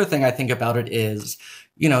the other thing I think about it is,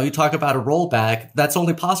 you know, you talk about a rollback. That's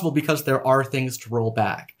only possible because there are things to roll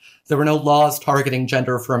back. There were no laws targeting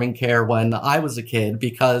gender-affirming care when I was a kid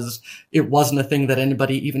because it wasn't a thing that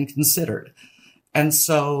anybody even considered. And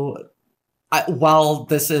so while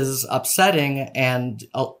this is upsetting and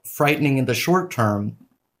frightening in the short term,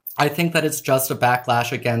 I think that it's just a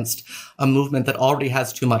backlash against a movement that already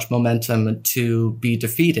has too much momentum to be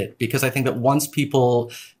defeated. Because I think that once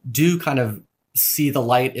people do kind of see the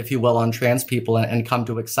light, if you will, on trans people and come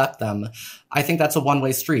to accept them, I think that's a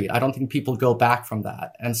one-way street. I don't think people go back from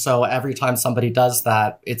that. And so every time somebody does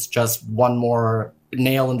that, it's just one more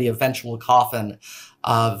nail in the eventual coffin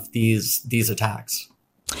of these attacks.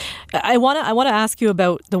 I want to ask you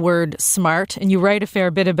about the word smart, and you write a fair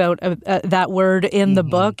bit about that word in the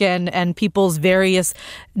book and people's various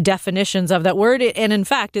definitions of that word. And in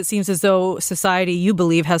fact, it seems as though society, you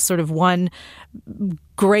believe, has sort of one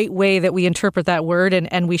great way that we interpret that word,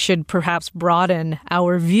 and we should perhaps broaden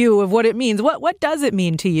our view of what it means. What does it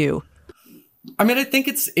mean to you? I mean, I think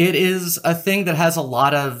it is a thing that has a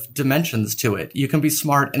lot of dimensions to it. You can be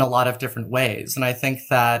smart in a lot of different ways. And I think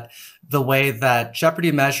that the way that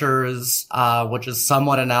Jeopardy measures, which is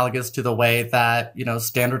somewhat analogous to the way that, you know,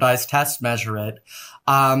 standardized tests measure it,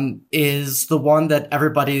 is the one that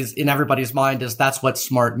in everybody's mind is that's what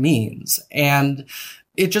smart means. And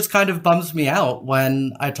it just kind of bums me out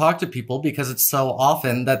when I talk to people because it's so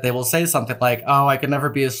often that they will say something like, oh, I could never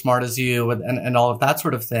be as smart as you and all of that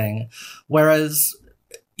sort of thing. Whereas,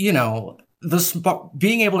 you know,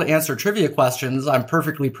 being able to answer trivia questions, I'm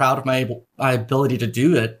perfectly proud of my ability to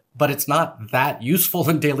do it, but it's not that useful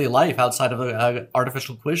in daily life outside of an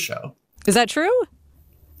artificial quiz show. Is that true?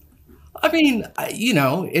 I mean, you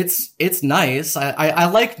know, it's nice. I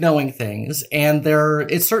like knowing things, and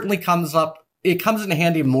it certainly comes in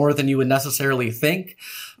handy more than you would necessarily think.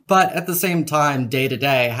 But at the same time, day to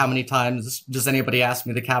day, how many times does anybody ask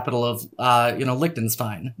me the capital of,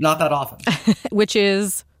 Liechtenstein? Not that often. Which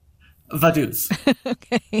is? Vaduz.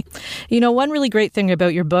 Okay. You know, one really great thing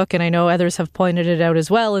about your book, and I know others have pointed it out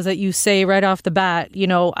as well, is that you say right off the bat, you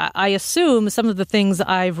know, I assume some of the things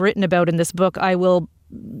I've written about in this book, I will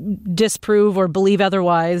disprove or believe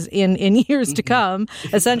otherwise in years to come,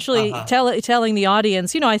 essentially telling the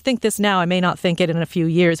audience, you know, I think this now, I may not think it in a few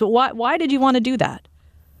years. But why did you want to do that?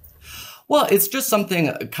 Well, it's just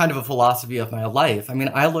something, kind of a philosophy of my life. I mean,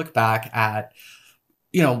 I look back at,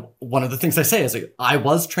 you know, one of the things I say is I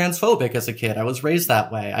was transphobic as a kid. I was raised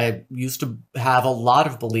that way. I used to have a lot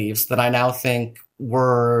of beliefs that I now think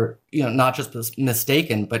were, you know, not just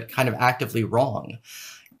mistaken, but kind of actively wrong.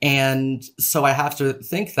 And so I have to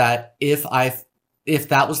think that if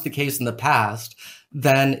that was the case in the past,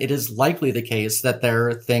 then it is likely the case that there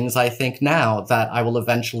are things I think now that I will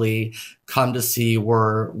eventually come to see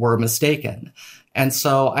were mistaken. And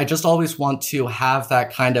so I just always want to have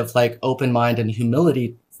that kind of like open mind and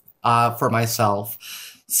humility for myself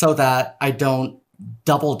so that I don't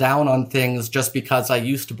double down on things just because I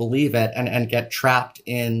used to believe it and get trapped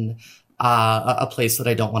in a place that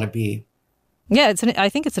I don't want to be. Yeah, I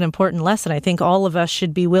think it's an important lesson. I think all of us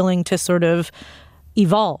should be willing to sort of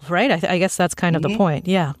evolve, right? I guess that's kind of the point.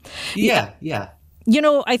 Yeah. Yeah.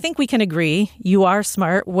 I think we can agree you are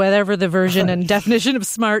smart, whatever the version and definition of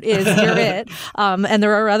smart is, you're it. And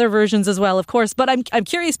there are other versions as well, of course. But I'm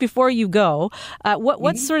curious, before you go,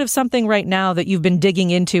 what's sort of something right now that you've been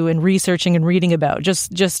digging into and researching and reading about,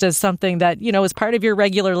 just as something that, is part of your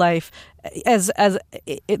regular life, as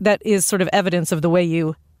that is sort of evidence of the way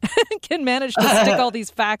you can manage to stick all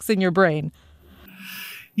these facts in your brain?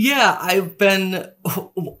 Yeah,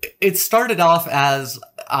 it started off as,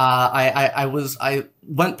 I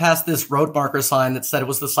went past this road marker sign that said it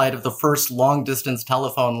was the site of the first long distance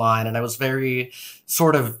telephone line. And I was very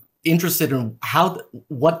sort of interested in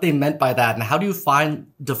what they meant by that, and how do you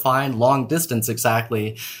define long distance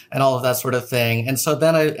exactly, and all of that sort of thing. And so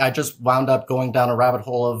then I just wound up going down a rabbit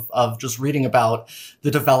hole of just reading about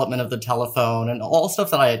the development of the telephone and all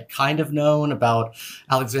stuff that I had kind of known about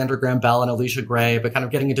Alexander Graham Bell and Alicia Gray, but kind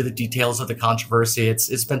of getting into the details of the controversy.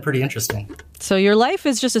 It's been pretty interesting. So your life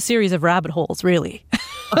is just a series of rabbit holes, really.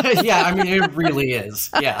 Yeah, I mean, it really is.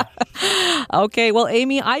 Yeah. Okay. Well,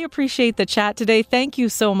 Amy, I appreciate the chat today. Thank you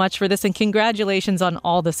so much for this, and congratulations on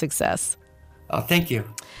all the success. Oh, thank you.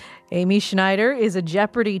 Amy Schneider is a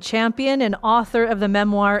Jeopardy champion and author of the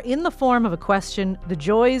memoir In the Form of a Question, The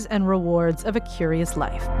Joys and Rewards of a Curious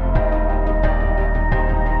Life.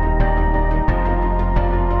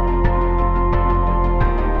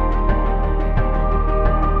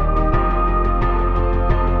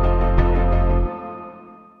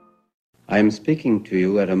 I am speaking to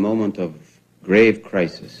you at a moment of grave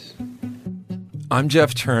crisis. I'm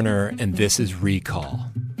Jeff Turner, and this is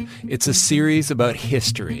Recall. It's a series about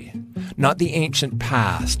history. Not the ancient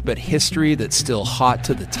past, but history that's still hot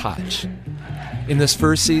to the touch. In this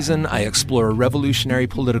first season, I explore a revolutionary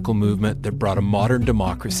political movement that brought a modern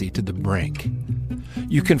democracy to the brink.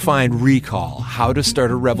 You can find Recall, How to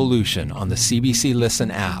Start a Revolution on the CBC Listen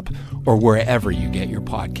app or wherever you get your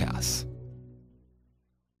podcasts.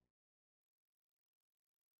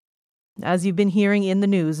 As you've been hearing in the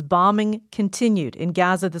news, bombing continued in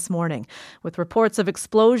Gaza this morning, with reports of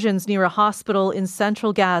explosions near a hospital in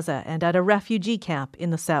central Gaza and at a refugee camp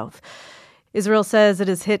in the south. Israel says it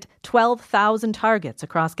has hit 12,000 targets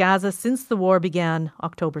across Gaza since the war began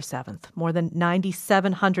October 7th. More than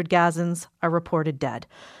 9,700 Gazans are reported dead.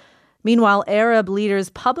 Meanwhile, Arab leaders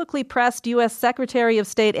publicly pressed U.S. Secretary of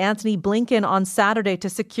State Antony Blinken on Saturday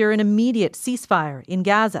to secure an immediate ceasefire in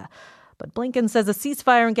Gaza. But Blinken says a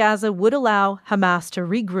ceasefire in Gaza would allow Hamas to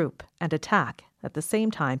regroup and attack. At the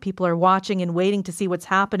same time, people are watching and waiting to see what's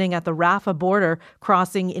happening at the Rafah border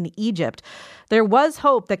crossing in Egypt. There was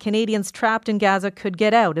hope that Canadians trapped in Gaza could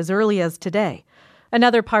get out as early as today.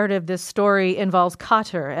 Another part of this story involves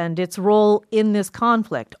Qatar and its role in this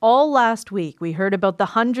conflict. All last week, we heard about the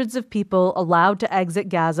hundreds of people allowed to exit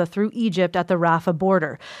Gaza through Egypt at the Rafah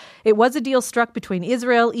border. It was a deal struck between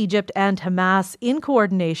Israel, Egypt, and Hamas in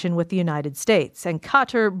coordination with the United States, and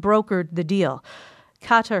Qatar brokered the deal.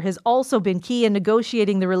 Qatar has also been key in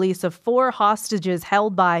negotiating the release of 4 hostages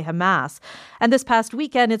held by Hamas. And this past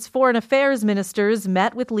weekend, its foreign affairs ministers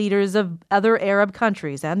met with leaders of other Arab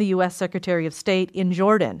countries and the U.S. Secretary of State in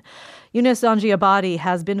Jordan. Younes Zanjiabadi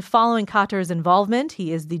has been following Qatar's involvement.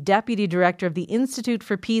 He is the deputy director of the Institute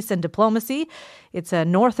for Peace and Diplomacy. It's a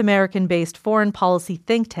North American-based foreign policy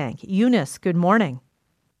think tank. Younes, good morning.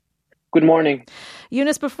 Good morning.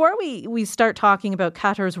 Younes, before we start talking about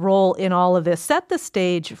Qatar's role in all of this, set the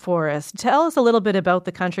stage for us. Tell us a little bit about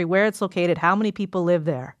the country, where it's located, how many people live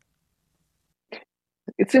there.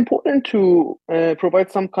 It's important to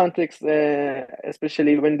provide some context,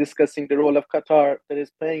 especially when discussing the role of Qatar that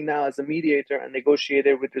is playing now as a mediator and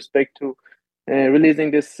negotiator with respect to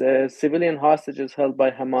releasing this civilian hostages held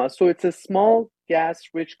by Hamas. So it's a small,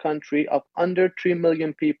 gas-rich country of under 3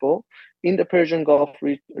 million people in the Persian Gulf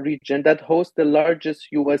region that hosts the largest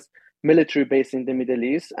U.S. military base in the Middle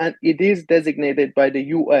East, and it is designated by the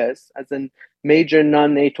U.S. as a major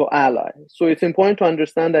non-NATO ally. So it's important to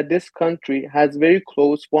understand that this country has very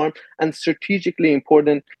close, warm, and strategically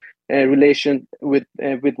important relation with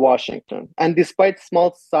Washington. And despite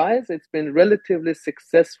small size, it's been relatively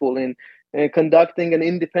successful in conducting an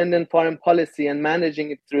independent foreign policy and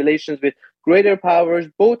managing its relations with greater powers,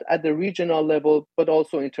 both at the regional level, but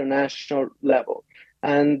also international level.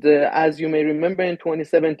 And as you may remember, in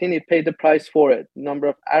 2017, it paid the price for it. A number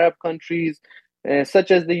of Arab countries, such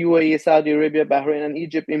as the UAE, Saudi Arabia, Bahrain, and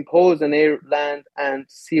Egypt, imposed an air, land, and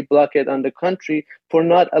sea blockade on the country for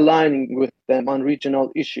not aligning with them on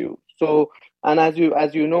regional issues. So, and as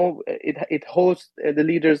you know, it hosts the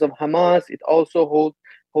leaders of Hamas. It also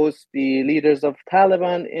hosts the leaders of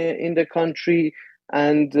Taliban in the country.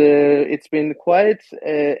 And it's been quite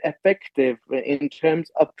effective in terms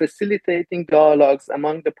of facilitating dialogues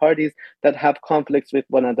among the parties that have conflicts with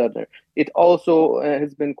one another. It also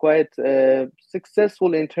has been quite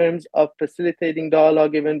successful in terms of facilitating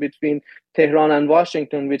dialogue even between Tehran and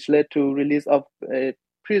Washington, which led to release of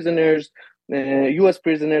prisoners, U.S.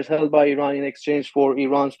 prisoners held by Iran in exchange for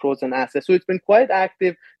Iran's frozen assets. So it's been quite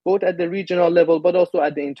active both at the regional level but also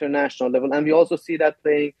at the international level. And we also see that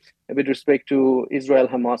playing with respect to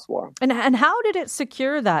Israel-Hamas war. And how did it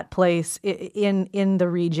secure that place in the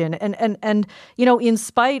region? And you know, in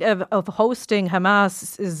spite of hosting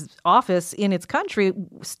Hamas's office in its country,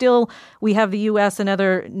 still we have the U.S. and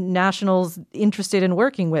other nationals interested in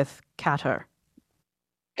working with Qatar.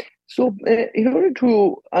 So in order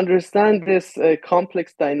to understand this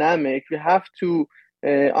complex dynamic, we have to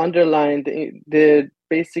underline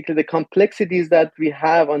basically the complexities that we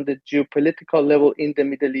have on the geopolitical level in the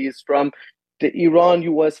Middle East, from the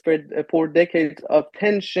Iran-US for decades of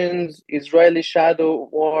tensions, Israeli shadow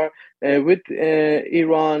war with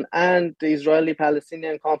Iran, and the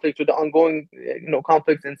Israeli-Palestinian conflict, with the ongoing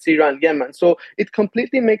conflicts in Syria and Yemen. So it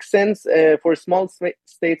completely makes sense for small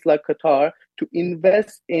states like Qatar to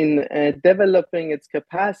invest in developing its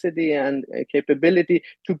capacity and capability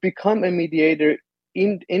to become a mediator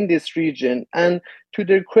in this region. And to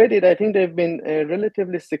their credit, I think they've been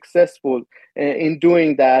relatively successful in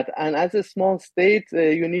doing that. And as a small state,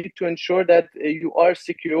 you need to ensure that you are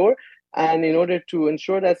secure. And in order to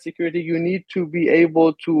ensure that security, you need to be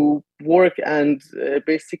able to work and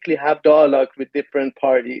basically have dialogue with different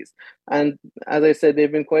parties. And as I said,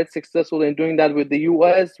 they've been quite successful in doing that with the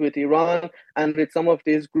US, with Iran, and with some of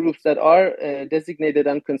these groups that are designated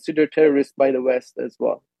and considered terrorists by the West as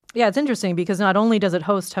well. Yeah, it's interesting because not only does it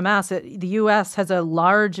host Hamas, the U.S. has a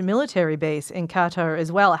large military base in Qatar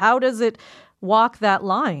as well. How does it walk that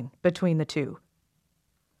line between the two?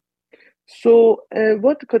 So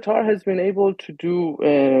what Qatar has been able to do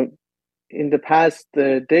in the past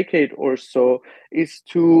decade or so is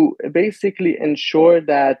to basically ensure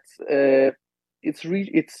that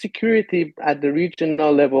its security at the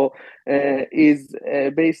regional level is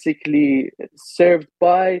basically served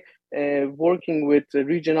by working with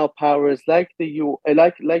regional powers like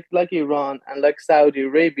like Iran and like Saudi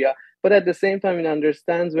Arabia, but at the same time, it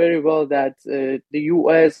understands very well that the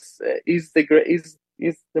U.S. is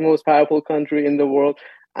the most powerful country in the world,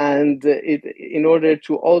 and in order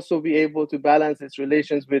to also be able to balance its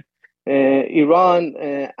relations with Iran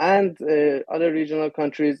and other regional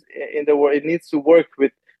countries in the world, it needs to work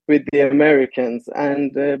with the Americans,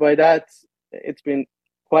 and by that, it's been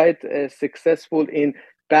quite successful in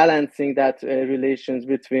balancing that relations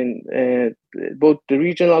between both the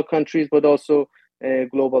regional countries, but also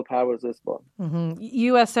global powers as well. Mm-hmm.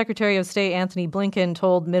 U.S. Secretary of State Antony Blinken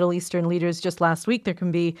told Middle Eastern leaders just last week there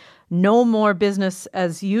can be no more business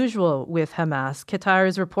as usual with Hamas. Qatar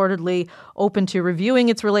is reportedly open to reviewing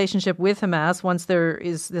its relationship with Hamas once there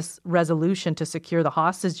is this resolution to secure the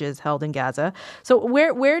hostages held in Gaza. So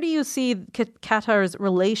where do you see Qatar's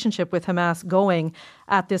relationship with Hamas going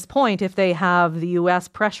at this point if they have the U.S.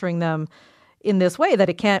 pressuring them in this way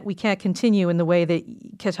that we can't continue in the way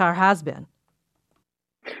that Qatar has been?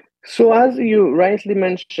 So, as you rightly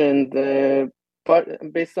mentioned,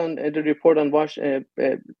 based on the report on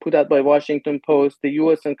put out by Washington Post, the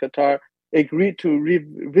U.S. and Qatar agreed to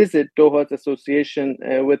revisit Doha's association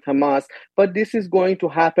with Hamas, but this is going to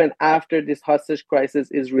happen after this hostage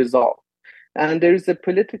crisis is resolved. And there is a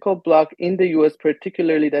political bloc in the U.S.,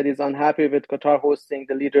 particularly, that is unhappy with Qatar hosting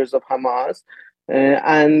the leaders of Hamas.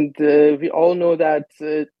 And we all know that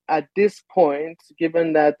at this point,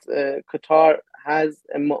 given that Qatar has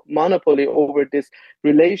a monopoly over this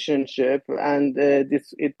relationship, and it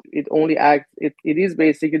is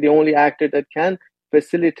basically the only actor that can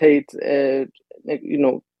facilitate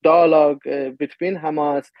dialogue between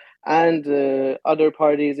Hamas and other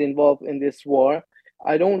parties involved in this war.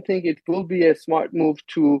 I don't think it will be a smart move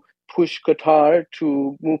to push Qatar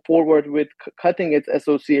to move forward with cutting its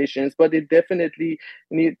associations, but it definitely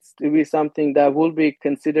needs to be something that will be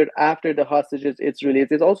considered after the hostages is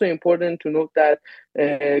released. It's also important to note that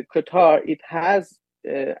Qatar, it has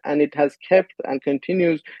kept and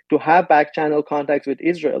continues to have back-channel contacts with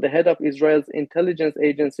Israel. The head of Israel's intelligence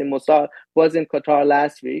agency, Mossad, was in Qatar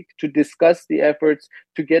last week to discuss the efforts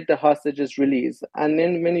to get the hostages released. And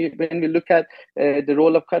then when we look at the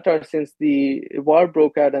role of Qatar since the war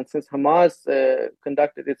broke out and since Hamas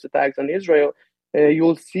conducted its attacks on Israel,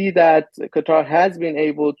 you'll see that Qatar has been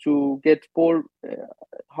able to get 4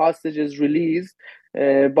 hostages released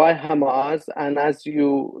by Hamas. And as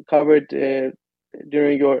you covered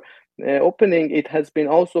during your opening, it has been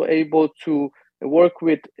also able to work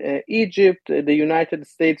with Egypt, the United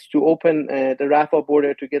States to open the Rafah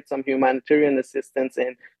border to get some humanitarian assistance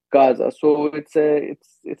in Gaza. So it's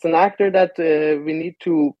an actor that we need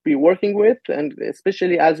to be working with, and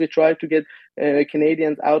especially as we try to get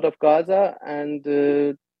Canadians out of Gaza,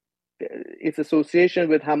 and its association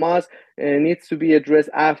with Hamas needs to be addressed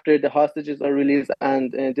after the hostages are released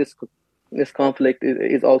and this conflict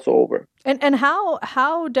is also over. And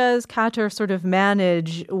how does Qatar sort of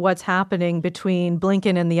manage what's happening between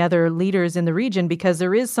Blinken and the other leaders in the region? Because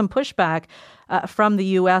there is some pushback from the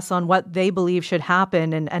U.S. on what they believe should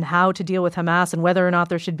happen and how to deal with Hamas and whether or not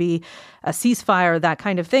there should be a ceasefire, that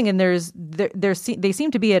kind of thing. And they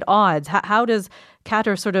seem to be at odds. How does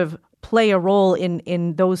Qatar sort of play a role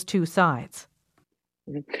in those two sides?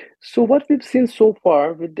 So what we've seen so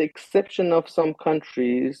far, with the exception of some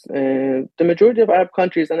countries, the majority of Arab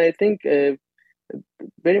countries, and I think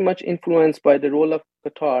very much influenced by the role of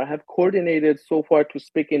Qatar, have coordinated so far to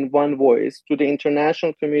speak in one voice to the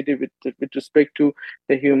international community with respect to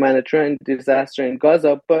the humanitarian disaster in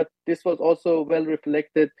Gaza. But this was also well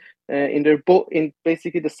reflected in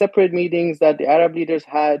basically the separate meetings that the Arab leaders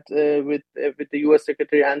had with the U.S.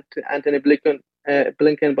 Secretary Antony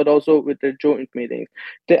Blinken, but also with their joint meetings.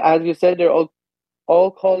 As you said, they're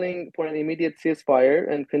all calling for an immediate ceasefire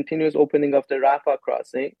and continuous opening of the Rafah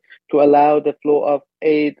crossing to allow the flow of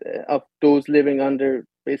aid of those living under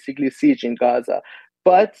basically siege in Gaza.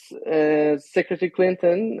 But Secretary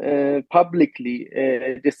Clinton publicly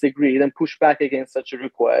disagreed and pushed back against such a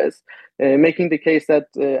request, making the case that,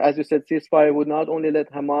 as you said, ceasefire would not only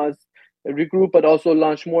let Hamas regroup, but also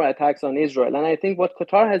launch more attacks on Israel. And I think what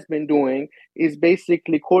Qatar has been doing is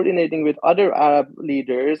basically coordinating with other Arab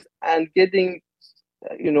leaders and getting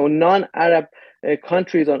non-Arab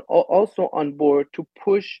countries also on board to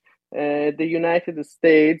push the United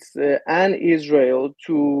States and Israel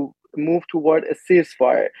to move toward a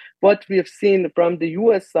ceasefire. What we have seen from the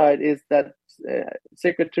U.S. side is that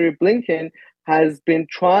Secretary Blinken has been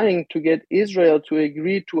trying to get Israel to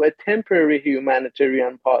agree to a temporary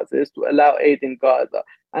humanitarian pauses to allow aid in Gaza.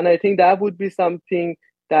 And I think that would be something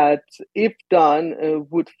that, if done,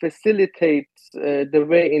 would facilitate the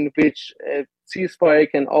way in which ceasefire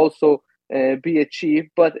can also be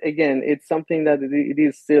achieved. But again, it's something that it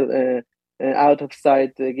is still out of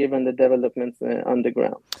sight given the developments on the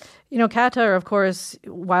ground. Qatar, of course,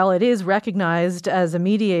 while it is recognized as a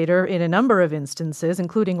mediator in a number of instances,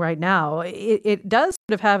 including right now, it does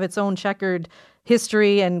sort of have its own checkered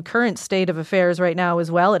history and current state of affairs right now as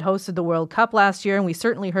well. It hosted the World Cup last year, and we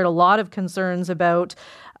certainly heard a lot of concerns about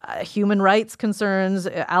human rights concerns,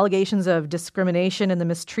 allegations of discrimination and the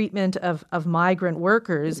mistreatment of migrant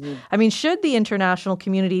workers. Mm-hmm. I mean, should the international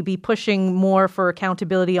community be pushing more for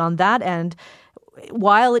accountability on that end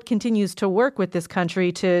while it continues to work with this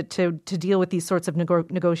country to deal with these sorts of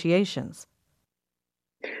negotiations?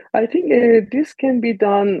 I think this can be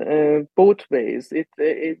done both ways.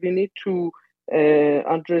 We need to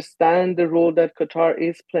understand the role that Qatar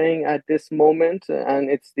is playing at this moment, and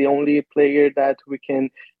it's the only player that we can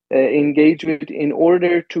engage with in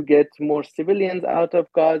order to get more civilians out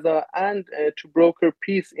of Gaza and to broker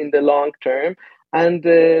peace in the long term. And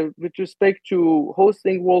with respect to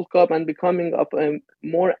hosting World Cup and becoming a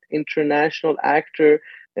more international actor,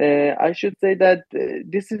 I should say that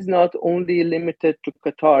this is not only limited to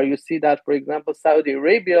Qatar. You see that, for example, Saudi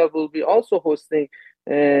Arabia will be also hosting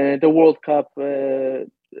the World Cup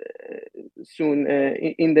soon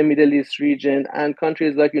in the Middle East region, and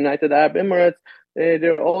countries like United Arab Emirates,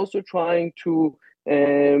 they're also trying to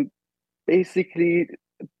basically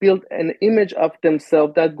build an image of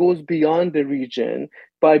themselves that goes beyond the region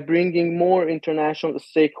by bringing more international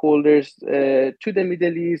stakeholders to the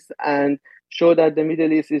Middle East and show that the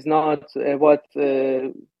Middle East is not what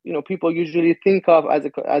people usually think of as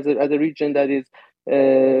a region that is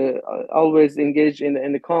always engaged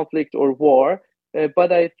in the conflict or war.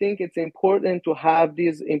 But I think it's important to have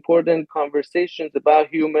these important conversations about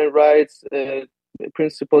human rights,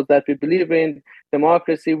 principles that we believe in,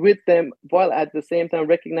 democracy with them, while at the same time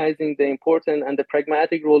recognizing the important and the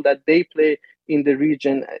pragmatic role that they play in the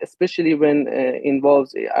region, especially when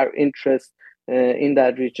involves our interests in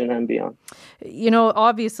that region and beyond.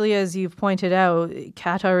 Obviously, as you've pointed out,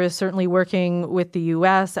 Qatar is certainly working with the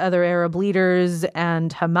U.S., other Arab leaders,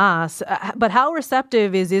 and Hamas. But how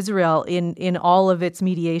receptive is Israel in all of its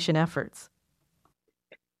mediation efforts?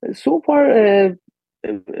 So far,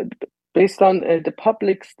 based on the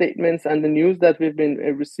public statements and the news that we've been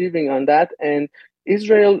receiving on that, and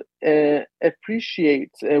Israel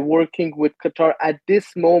appreciates working with Qatar at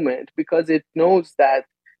this moment because it knows that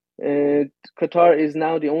Qatar is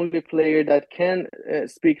now the only player that can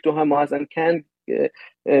speak to Hamas and can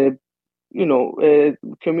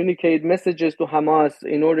communicate messages to Hamas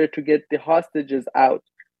in order to get the hostages out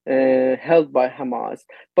held by Hamas.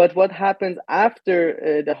 But what happens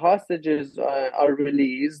after the hostages are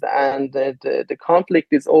released and the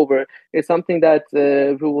conflict is over is something that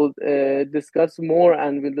we will discuss more,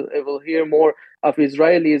 and we'll hear more of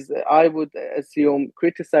Israelis, I would assume,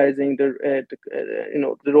 criticizing the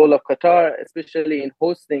role of Qatar, especially in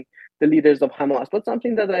hosting the leaders of Hamas. But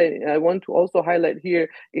something that I want to also highlight here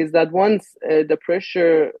is that once the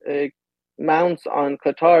pressure mounts on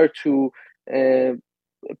Qatar to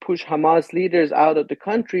push Hamas leaders out of the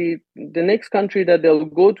country, the next country that they'll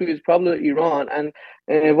go to is probably Iran. And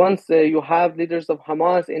once you have leaders of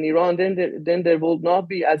Hamas in Iran, then there will not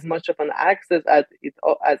be as much of an access as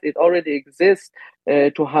it already exists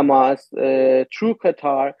to Hamas through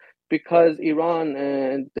Qatar, because Iran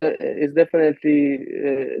is definitely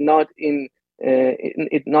not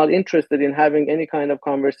interested in having any kind of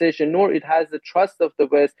conversation, nor it has the trust of the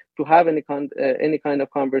West to have any kind of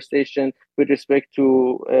conversation with respect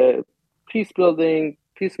to peace building,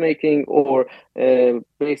 peacemaking, or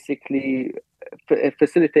basically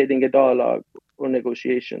facilitating a dialogue or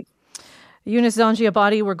negotiations. Younes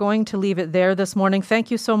Zanjiabadi, we're going to leave it there this morning.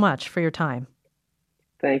 Thank you so much for your time.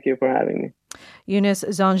 Thank you for having me. Younes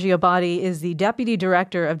Zanjiabadi is the Deputy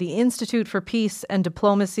Director of the Institute for Peace and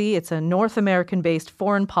Diplomacy. It's a North American-based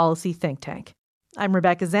foreign policy think tank. I'm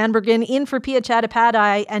Rebecca Zandbergen, in for Pia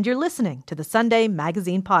Chattopadhyay, and you're listening to the Sunday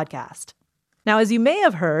Magazine podcast. Now, as you may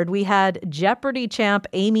have heard, we had Jeopardy champ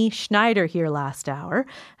Amy Schneider here last hour,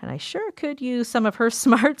 and I sure could use some of her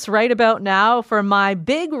smarts right about now for my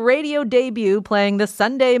big radio debut playing the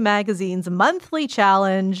Sunday Magazine's monthly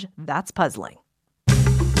challenge, That's Puzzling.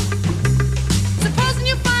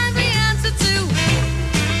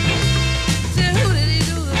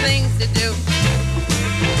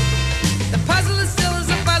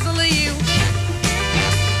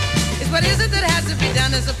 What is it that has to be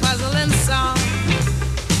done as a puzzling song?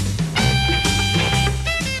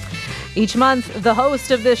 Each month, the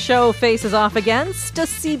host of this show faces off against a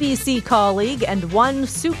CBC colleague and one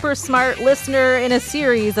super smart listener in a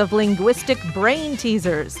series of linguistic brain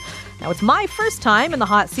teasers. Now, it's my first time in the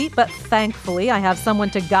hot seat, but thankfully I have someone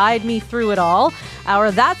to guide me through it all.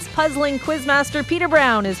 Our That's Puzzling quizmaster, Peter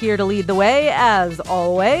Brown, is here to lead the way, as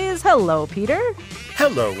always. Hello, Peter.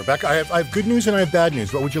 Hello, Rebecca. I have good news and I have bad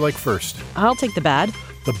news. What would you like first? I'll take the bad.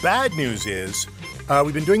 The bad news is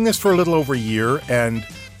we've been doing this for a little over a year, and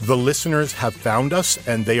the listeners have found us,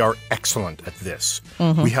 and they are excellent at this.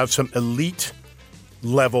 Mm-hmm. We have some elite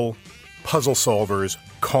level puzzle solvers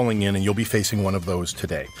calling in, and you'll be facing one of those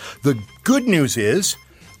today. The good news is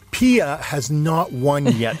Pia has not won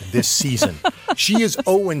yet this season. She is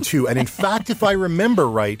 0-2. And in fact, if I remember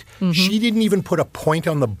right, she didn't even put a point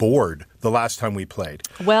on the board the last time we played.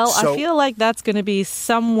 Well, so, I feel like that's going to be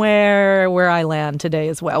somewhere where I land today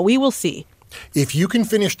as well. We will see. If you can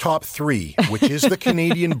finish top 3, which is the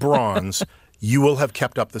Canadian bronze, you will have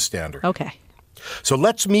kept up the standard. Okay. So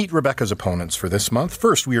let's meet Rebecca's opponents for this month.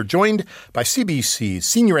 First, we are joined by CBC's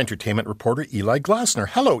senior entertainment reporter, Eli Glasner.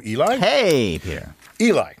 Hello, Eli. Hey, Peter.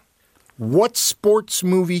 Eli, what sports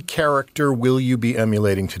movie character will you be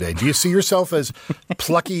emulating today? Do you see yourself as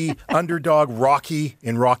plucky underdog Rocky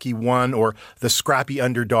in Rocky 1, or the scrappy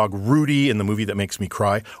underdog Rudy in the movie that makes me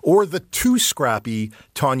cry, or the too scrappy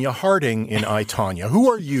Tonya Harding in I, Tonya? Who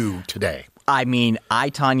are you today? I mean, I,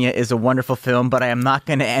 Tonya is a wonderful film, but I am not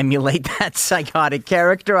going to emulate that psychotic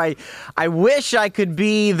character. I wish I could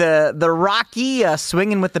be the Rocky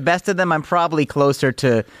swinging with the best of them. I'm probably closer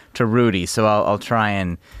to Rudy, so I'll try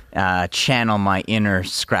and channel my inner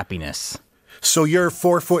scrappiness. So you're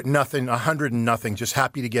 4 foot nothing, 100 and nothing, just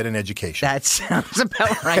happy to get an education. That sounds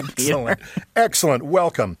about right, Excellent. Peter. Excellent.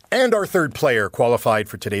 Welcome. And our third player qualified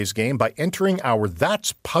for today's game by entering our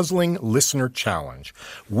That's Puzzling Listener Challenge.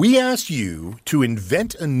 We asked you to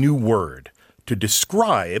invent a new word to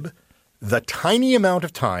describe the tiny amount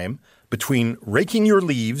of time between raking your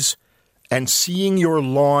leaves and seeing your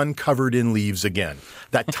lawn covered in leaves again.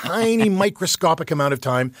 That tiny microscopic amount of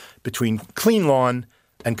time between clean lawn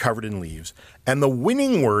and covered in leaves. And the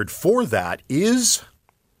winning word for that is?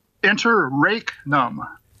 Interregnum.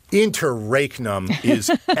 Interregnum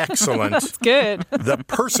is excellent. That's good. The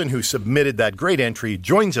person who submitted that great entry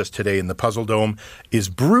joins us today in the Puzzle Dome is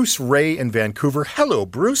Bruce Ray in Vancouver. Hello,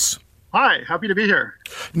 Bruce. Hi, happy to be here.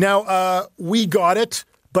 Now, we got it,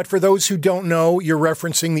 but for those who don't know, you're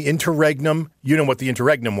referencing the interregnum. You know what the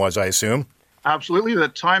interregnum was, I assume. Absolutely, the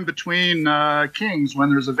time between kings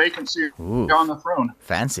when there's a vacancy on the throne.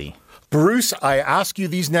 Fancy. Bruce, I ask you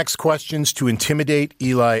these next questions to intimidate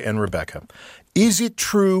Eli and Rebecca. Is it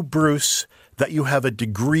true, Bruce, that you have a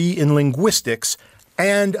degree in linguistics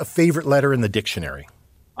and a favorite letter in the dictionary.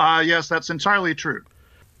 Yes, that's entirely true.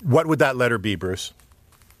 What would that letter be, Bruce?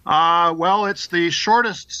 Well, it's the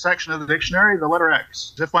shortest section of the dictionary, the letter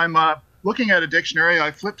X. If I'm looking at a dictionary,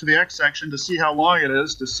 I flip to the X section to see how long it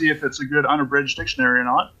is, to see if it's a good unabridged dictionary or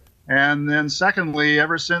not. And then secondly,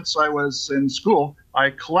 ever since I was in school,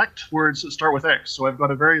 I collect words that start with X. So I've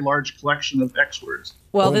got a very large collection of X words.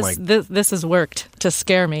 Well, this has worked to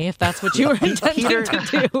scare me, if that's what you were intending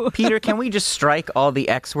to do. Peter, can we just strike all the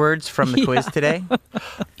X words from the quiz today?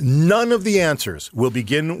 None of the answers will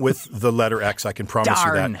begin with the letter X, I can promise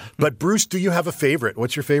you that. But Bruce, do you have a favorite?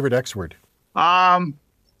 What's your favorite X word?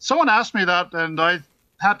 Someone asked me that, and I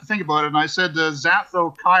had to think about it, and I said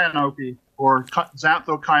xanthocyanopy, or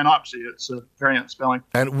xanthocyanopsy. It's a variant spelling.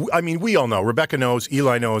 And I mean, we all know. Rebecca knows,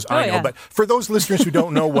 Eli knows, I know. But for those listeners who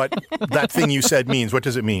don't know what that thing you said means, what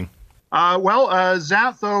does it mean?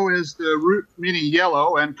 Xantho is the root meaning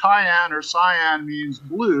yellow, and cyan or cyan means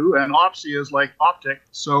blue, and opsy is like optic.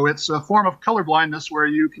 So it's a form of color blindness where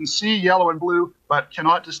you can see yellow and blue, but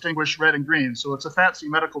cannot distinguish red and green. So it's a fancy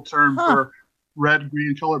medical term for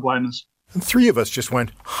red-green color blindness. And three of us just went,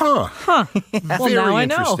 Very now I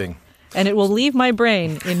interesting. know. And it will leave my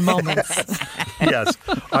brain in moments. Yes.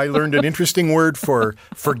 I learned an interesting word for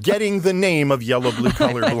forgetting the name of yellow-blue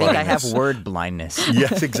color blindness. I think I have word blindness.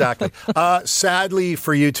 Yes, exactly. Sadly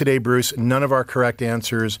for you today, Bruce, none of our correct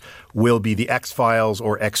answers will be the X-Files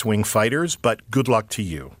or X-Wing fighters, but good luck to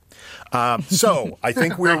you. So I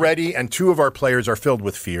think we're ready, and two of our players are filled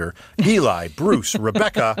with fear. Eli, Bruce,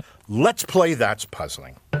 Rebecca, let's play That's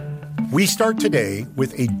Puzzling. We start today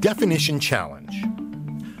with a definition challenge.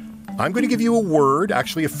 I'm going to give you a word,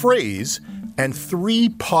 actually a phrase, and three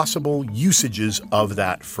possible usages of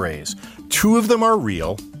that phrase. Two of them are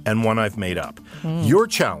real, and one I've made up. Your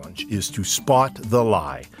challenge is to spot the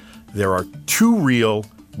lie. There are two real,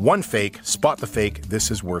 one fake. Spot the fake. This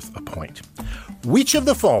is worth a point. Which of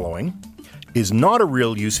the following is not a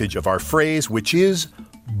real usage of our phrase, which is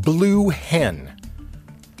blue hen?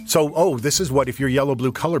 So, this is what, if you're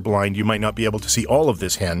yellow-blue colorblind, you might not be able to see all of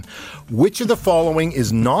this hen. Which of the following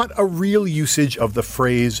is not a real usage of the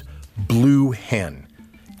phrase blue hen?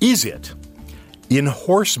 Is it in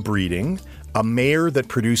horse breeding, a mare that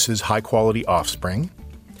produces high-quality offspring?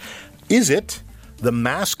 Is it the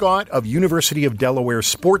mascot of University of Delaware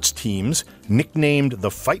sports teams, nicknamed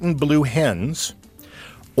the Fightin' Blue Hens?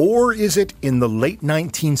 Or is it in the late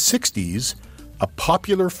 1960s, a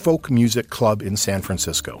popular folk music club in San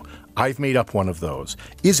Francisco? I've made up one of those.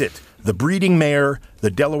 Is it the breeding mare, the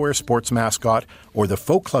Delaware sports mascot, or the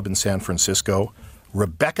folk club in San Francisco?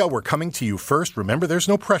 Rebecca, we're coming to you first. Remember, there's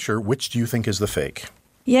no pressure. Which do you think is the fake?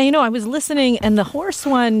 Yeah, I was listening, and the horse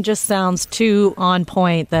one just sounds too on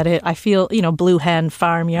point that I feel, blue hen,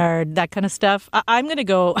 farmyard, that kind of stuff. I'm going to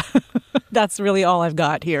go, that's really all I've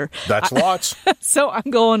got here. That's lots. So I'm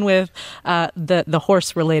going with the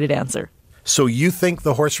horse-related answer. So you think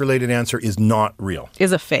the horse-related answer is not real?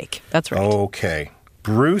 Is a fake. That's right. Okay.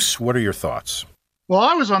 Bruce, what are your thoughts? Well,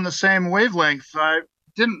 I was on the same wavelength. I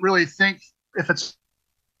didn't really think, if it's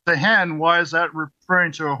a hen, why is that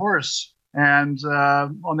referring to a horse? And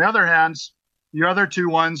on the other hand, the other two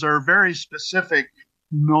ones are very specific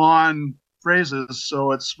non-phrases,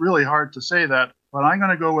 so it's really hard to say that. But I'm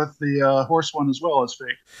going to go with the horse one as well as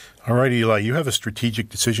fake. All right, Eli, you have a strategic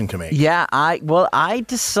decision to make. Yeah, I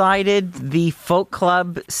decided the folk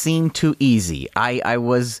club seemed too easy. I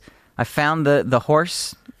found the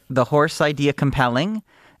horse idea compelling,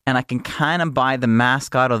 and I can kind of buy the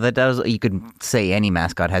mascot. Or you could say any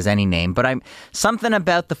mascot has any name, but something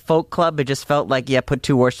about the folk club. It just felt like, put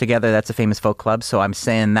two words together. That's a famous folk club. So I'm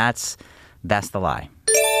saying that's the lie.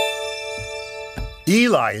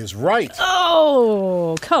 Eli is right.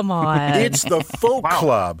 Oh, come on. It's the folk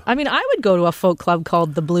club. I would go to a folk club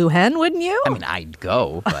called the Blue Hen, wouldn't you? I'd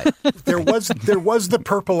go, but there was the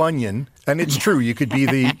purple onion, and it's true. You could be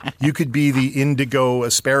the indigo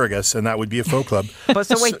asparagus, and that would be a folk club. But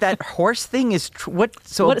so wait, that horse thing is what?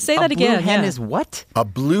 So what? Say that again. Blue hen is what? A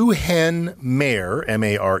blue hen mare,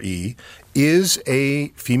 M-A-R-E, is a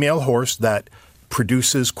female horse that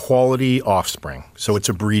produces quality offspring. So it's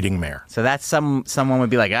a breeding mare. So that's someone would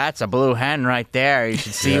be like, that's a blue hen right there. You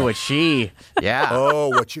should see what she. Yeah.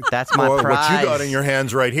 Oh, that's my prize. What you got in your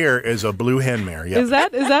hands right here is a blue hen mare. Yep. Is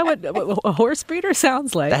that what a horse breeder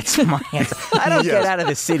sounds like? That's my answer. I don't get out of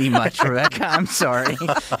the city much, Rebecca. I'm sorry.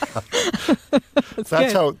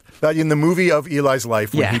 That's how in the movie of Eli's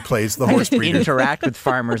life when he plays the horse breeder. Interact with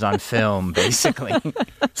farmers on film, basically.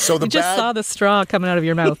 So you just saw the straw coming out of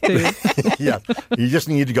your mouth too. Yeah. You just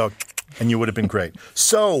need to go, and you would have been great.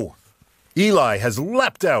 So, Eli has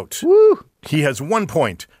leapt out He has 1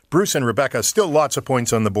 point. Bruce and Rebecca, still lots of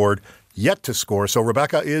points on the board, yet to score. So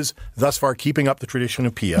Rebecca is thus far keeping up the tradition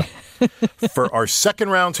of Pia. For our second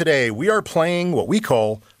round today, we are playing what we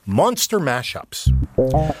call monster mashups.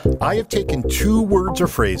 I have taken 2 words or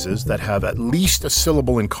phrases that have at least a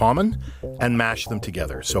syllable in common and mashed them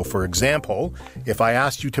together. So for example, if I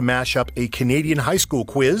asked you to mash up a Canadian high school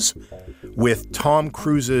quiz with Tom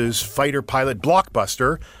Cruise's fighter pilot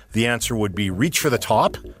blockbuster, the answer would be Reach for the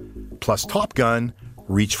Top plus Top Gun,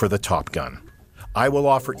 Reach for the Top Gun. I will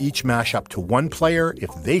offer each mashup to one player. If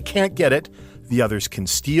they can't get it, the others can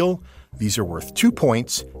steal. These are worth 2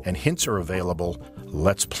 points, and hints are available.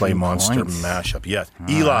 Let's play 2 monster points. mashup. Yes. All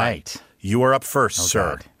Eli, right. you are up first,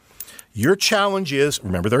 sir. God. Your challenge is,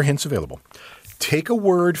 remember there are hints available, take a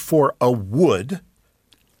word for a wood,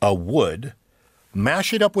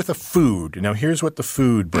 mash it up with a food. Now here's what the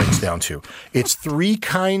food breaks down to. It's 3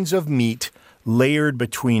 kinds of meat layered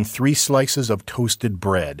between 3 slices of toasted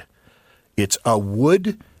bread. It's a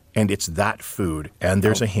wood, and it's that food. And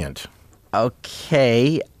there's a hint.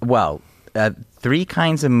 Okay. Well, 3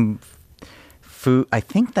 kinds of food. I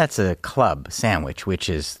think that's a club sandwich, which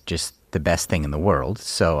is just the best thing in the world.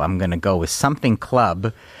 So I'm going to go with something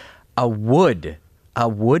club. A wood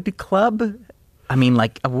club? I mean,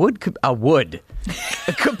 like a wood.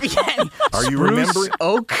 It could be any. Are you Spruce, remembering?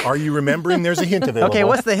 Oak. Are you remembering? There's a hint available. Okay,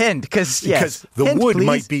 what's the hint? Because the hint, wood please.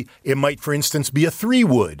 might be. It might, for instance, be a 3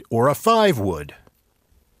 wood or a 5 wood.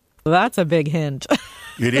 That's a big hint.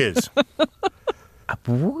 It is.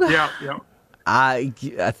 Yeah. A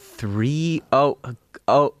 3. Oh.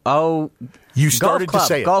 You started golf club, to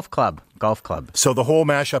say it. Golf club. So the whole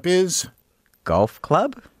mashup is Golf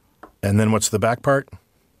club? And then what's the back part?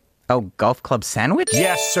 Oh, golf club sandwich?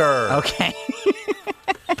 Yes, sir. Okay.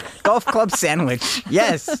 Golf club sandwich.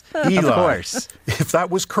 Yes, Eli, of course. If that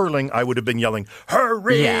was curling, I would have been yelling,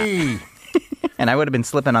 hurry! Yeah. And I would have been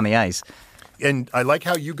slipping on the ice. And I like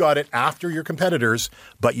how you got it after your competitors,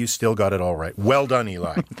 but you still got it all right. Well done,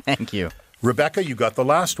 Eli. Thank you. Rebecca, you got the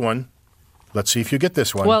last one. Let's see if you get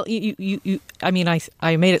this one. Well, I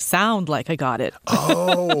made it sound like I got it.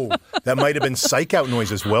 Oh, that might have been psych out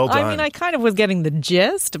noises. Well done. I mean, I kind of was getting the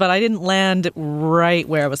gist, but I didn't land right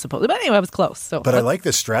where I was supposed to. But anyway, I was close. So, But I like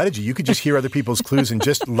this strategy. You could just hear other people's clues and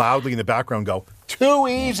just loudly in the background go, too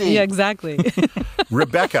easy. Yeah, exactly.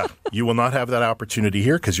 Rebecca, you will not have that opportunity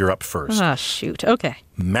here because you're up first. Ah, shoot. Okay.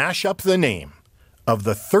 Mash up the name of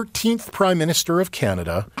the 13th Prime Minister of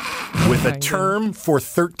Canada with a term for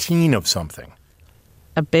 13 of something.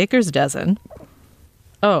 A baker's dozen.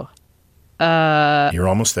 Oh. You're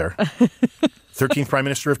almost there. 13th Prime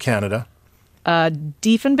Minister of Canada.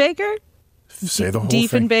 Diefenbaker? Say the whole thing.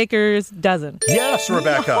 Diefenbaker's dozen. Yes,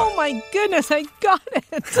 Rebecca. Oh my goodness, I got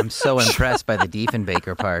it. I'm so impressed by the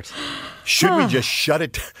Diefenbaker part. Should we just shut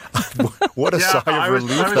it? What a sigh of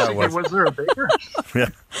relief that was. Was there a baker? Yeah.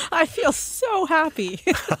 I feel so happy.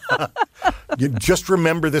 You just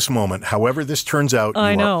remember this moment. However this turns out, you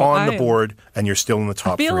I know, are on the board and you're still in the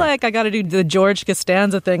top I feel 3. like I got to do the George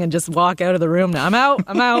Costanza thing and just walk out of the room now.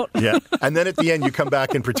 I'm out. Yeah. And then at the end, you come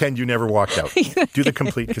back and pretend you never walked out. Do the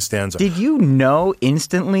complete Costanza. Did you know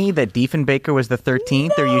instantly that Diefenbaker was the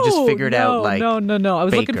 13th, or you just figured out like No. I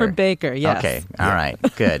was looking for Baker, yes. Okay, all right,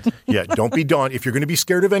 good. Yeah, don't be daunted. If you're going to be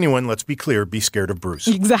scared of anyone, let's be clear, be scared of Bruce.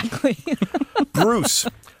 Exactly. Bruce,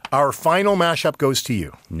 our final mashup goes to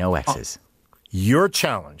you. No X's. Your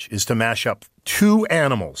challenge is to mash up 2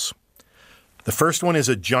 animals. The first one is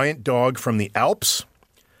a giant dog from the Alps,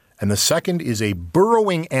 and the second is a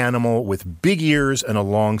burrowing animal with big ears and a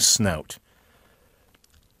long snout.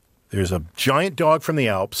 There's a giant dog from the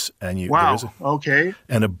Alps, and Okay.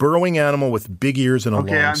 and a burrowing animal with big ears and a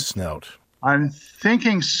long snout. I'm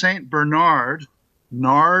thinking Saint Bernard.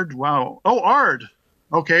 Nard. Wow. Oh, Ard.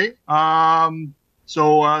 Okay.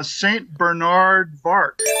 So Saint Bernard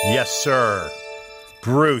Vark. Yes, sir.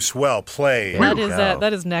 Bruce, well played.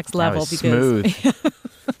 That is next level. That was because smooth.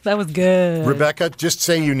 that was good. Rebecca, just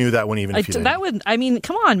say you knew that one even if you didn't.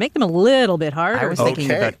 Come on, make them a little bit harder. I was thinking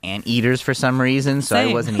about anteaters for some reason, so Same.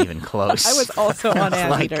 I wasn't even close. I was also on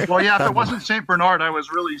anteater. Well, yeah, if it wasn't Saint Bernard, I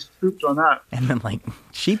was really spooked on that. And then like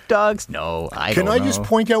sheepdogs? No, I Can don't I know. just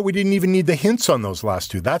point out we didn't even need the hints on those last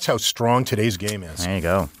 2. That's how strong today's game is. There you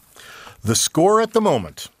go. The score at the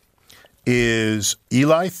moment is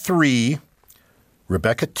Eli 3,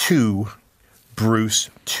 Rebecca 2, Bruce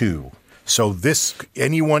 2. So this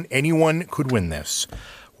anyone could win this.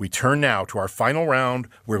 We turn now to our final round.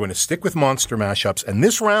 We're going to stick with monster mashups. And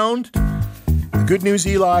this round, the good news,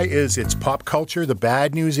 Eli, is it's pop culture. The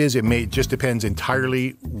bad news is it just depends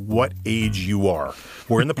entirely what age you are.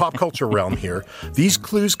 We're in the pop culture realm here. These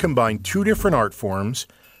clues combine 2 different art forms,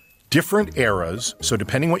 different eras. So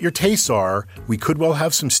depending what your tastes are, we could well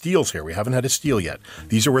have some steals here. We haven't had a steal yet.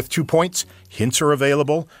 These are worth 2 points. Hints are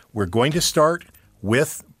available. We're going to start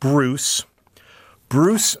with Bruce.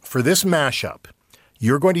 Bruce, for this mashup,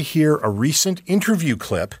 you're going to hear a recent interview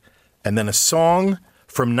clip and then a song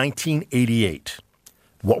from 1988.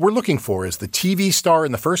 What we're looking for is the TV star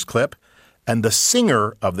in the first clip and the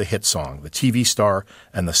singer of the hit song, the TV star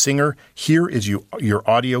and the singer. Here is your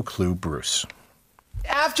audio clue, Bruce.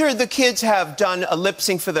 After the kids have done a lip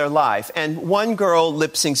sync for their life, and one girl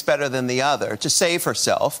lip syncs better than the other to save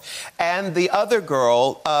herself, and the other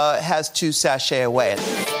girl has to sashay away.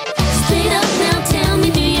 Straight up now, tell me,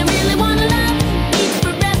 do you really want to love me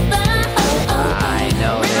forever? I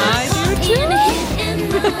know.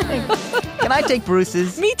 Can I take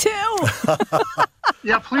Bruce's? Me too.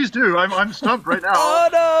 Yeah, please do. I'm stumped right now. Oh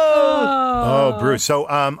no! Oh, Bruce. So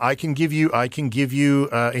I can give you a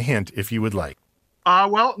hint if you would like.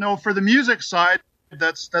 Well, no, for the music side,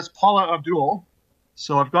 that's Paula Abdul.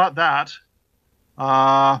 So I've got that.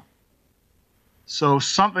 So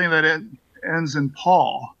something that ends in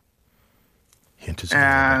Paul. Hint is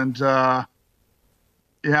and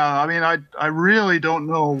yeah, I mean, I really don't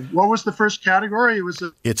know. What was the first category?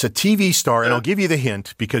 It's a TV star, and I'll give you the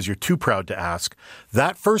hint because you're too proud to ask.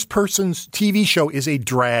 That first person's TV show is a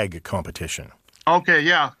drag competition. Okay,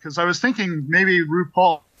 yeah, because I was thinking maybe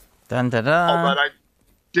RuPaul. Dun, dun, dun. But I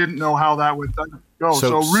didn't know how that would go.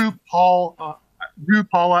 So Paula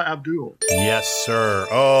Abdul. Yes, sir.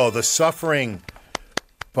 Oh, The Suffering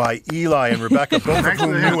by Eli and Rebecca, both of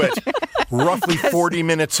whom knew it roughly 40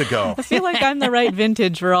 minutes ago. I feel like I'm the right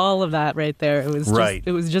vintage for all of that right there. It was right.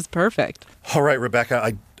 It was just perfect. All right,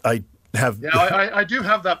 Rebecca, I have... Yeah, I do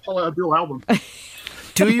have that Paula Abdul album.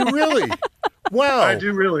 Do you really? Wow. I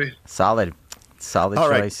do really. Solid all choice.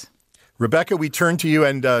 Right. Rebecca, we turn to you,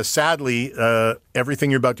 and sadly, everything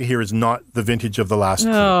you're about to hear is not the vintage of the last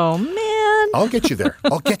clip. Oh, man. I'll get you there.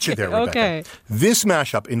 Rebecca. Okay. This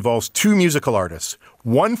mashup involves two musical artists,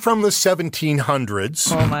 one from the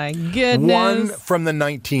 1700s. Oh, my goodness. One from the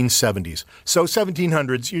 1970s. So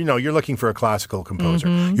 1700s, you're looking for a classical composer.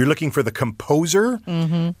 Mm-hmm. You're looking for the composer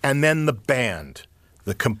Mm-hmm. and then the band.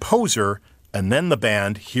 The composer and then the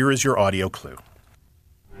band. Here is your audio clue.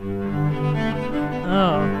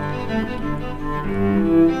 Oh.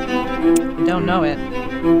 I don't know it.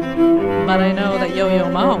 But I know that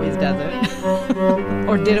Yo-Yo Ma always does it.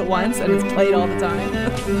 Or did it once and it's played all the time.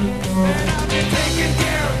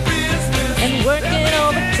 And working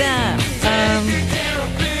overtime.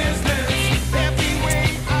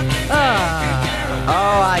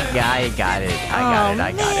 I got it.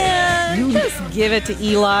 I got it. Just give it to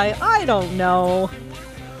Eli. I don't know.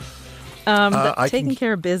 Taking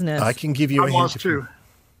care of business. I can give you a hint. Lost too.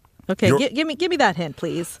 Okay, give me that hint,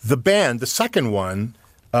 please. The band, the second one,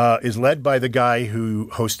 is led by the guy who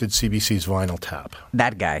hosted CBC's Vinyl Tap.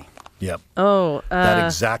 That guy. Yep. Oh. That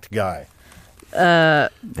exact guy.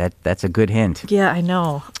 That's a good hint. Yeah, I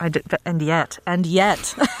know. And yet.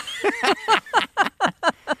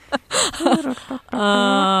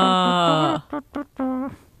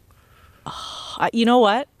 You know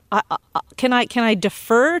what? Can I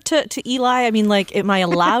defer to Eli? I mean, like, am I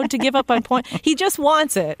allowed to give up my point? He just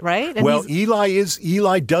wants it, right? And well,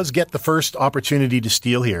 Eli does get the first opportunity to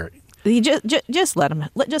steal here. He just let him.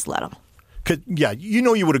 Just let him. Yeah,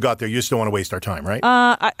 you would have got there. You just don't want to waste our time, right?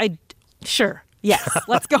 Sure. Yes,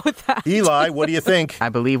 let's go with that. Eli, what do you think? I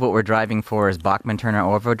believe what we're driving for is Bachman-Turner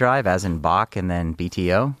Overdrive, as in Bach and then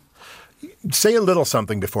BTO. Say a little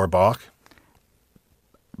something before Bach.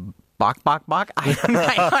 Bach. Do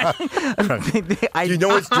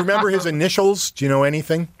you remember his initials? Do you know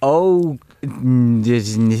anything? Oh,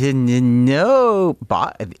 no.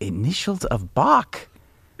 Initials of Bach.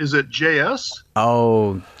 Is it JS?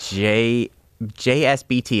 Oh,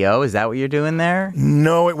 JSBTO. Is that what you're doing there?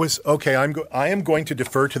 No, it was okay. I am going to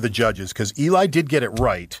defer to the judges because Eli did get it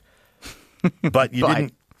right, but you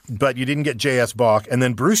didn't. But you didn't get JS Bach, and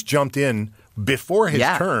then Bruce jumped in before his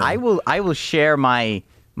turn. I will share my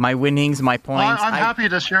winnings, my points. I'm happy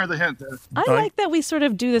to share the hint there. I like that we sort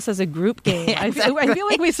of do this as a group game. I feel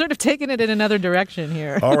like we've sort of taken it in another direction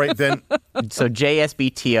here. All right, then. So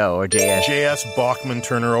JSBTO or JS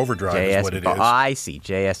Bachman-Turner Overdrive is what it is. I see.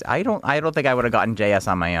 JS. I don't think I would have gotten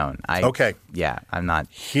JS on my own. Okay. Yeah, I'm not.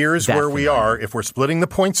 Here's where we are. If we're splitting the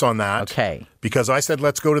points on that. Okay. Because I said,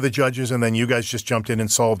 let's go to the judges, and then you guys just jumped in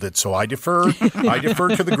and solved it. So I defer. I defer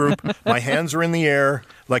to the group. My hands are in the air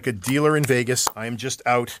like a dealer in Vegas. I am just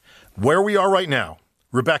out. Where we are right now,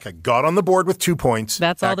 Rebecca got on the board with 2 points.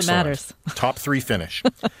 That's all that matters. Top three finish.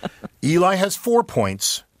 Eli has 4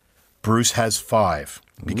 points. Bruce has 5.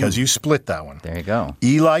 because you split that one. There you go.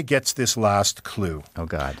 Eli gets this last clue. Oh,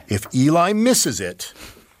 God. If Eli misses it,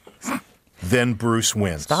 then Bruce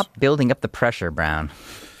wins. Stop building up the pressure, Brown.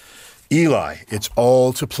 Eli, it's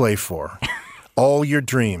all to play for. All your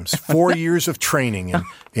dreams. 4 years of training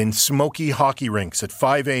in smoky hockey rinks at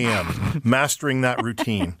 5 a.m., mastering that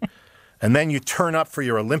routine. And then you turn up for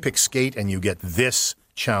your Olympic skate and you get this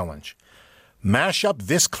challenge. Mash up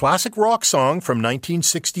this classic rock song from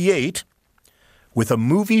 1968 with a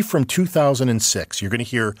movie from 2006. You're going to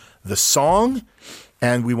hear the song,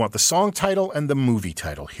 and we want the song title and the movie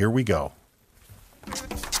title. Here we go.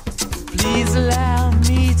 Please allow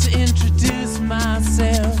me to introduce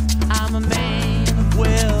myself. I'm a man of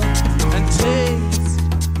wealth and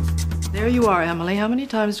taste. There you are, Emily. How many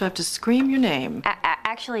times do I have to scream your name?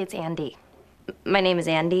 Actually, it's Andy. My name is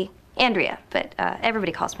Andy. Andrea, but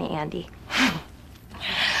everybody calls me Andy.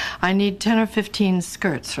 I need 10 or 15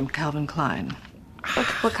 skirts from Calvin Klein.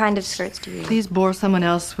 What kind of skirts do you... Please bore someone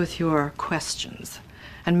else with your questions.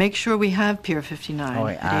 And make sure we have Pier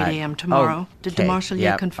 59 at 8 a.m. tomorrow. Did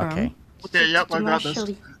DeMarchelier confirm? Okay, yep, I got this.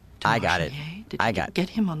 I got it. I got it. Get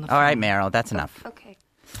him on the phone. All right, Meryl, that's enough. Okay.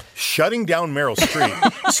 Shutting down Meryl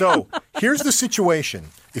Streep. So here's the situation.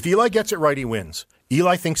 If Eli gets it right, he wins.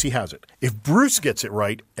 Eli thinks he has it. If Bruce gets it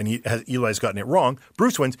right and Eli's gotten it wrong,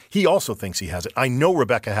 Bruce wins. He also thinks he has it. I know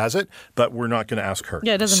Rebecca has it, but we're not going to ask her.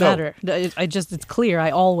 Yeah, it doesn't matter. It's clear.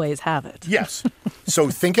 I always have it. Yes. So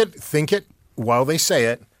think it while they say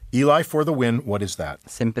it. Eli for the win. What is that?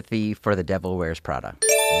 Sympathy for the Devil Wears Prada.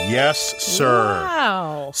 Yes, sir.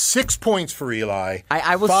 Wow. 6 points for Eli.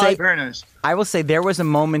 I will say, very nice. I will say there was a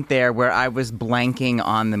moment there where I was blanking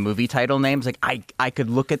on the movie title names. Like I could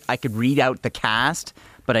read out the cast,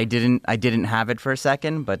 but I didn't have it for a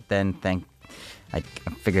second. But then I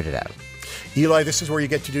figured it out. Eli, this is where you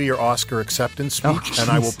get to do your Oscar acceptance speech, and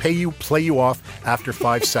I will play you off after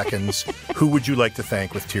 5 seconds. Who would you like to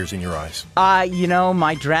thank with tears in your eyes?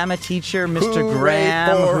 My drama teacher, Mr. Hooray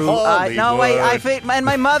Graham. for Hollywood. And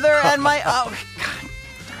my mother and my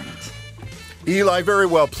Eli, very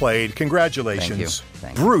well played. Congratulations.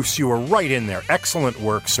 Thank you. Bruce, you were right in there. Excellent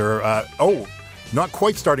work, sir. Not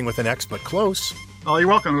quite starting with an X, but close. Oh, you're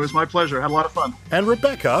welcome. It was my pleasure. I had a lot of fun. And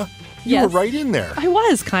Rebecca, you were right in there. I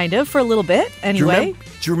was, kind of, for a little bit, anyway.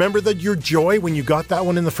 Do you remember your joy when you got that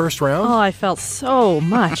one in the first round? Oh, I felt so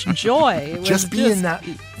much joy. Just be in that.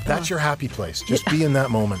 That's your happy place. Just be in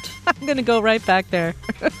that moment. I'm going to go right back there.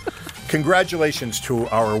 Congratulations to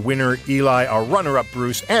our winner, Eli, our runner-up,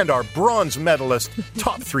 Bruce, and our bronze medalist,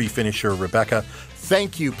 top 3 finisher, Rebecca.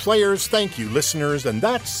 Thank you, players. Thank you, listeners. And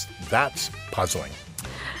that's puzzling.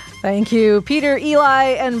 Thank you, Peter, Eli,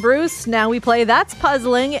 and Bruce. Now we play That's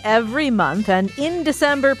Puzzling every month. And in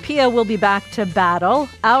December, Pia will be back to battle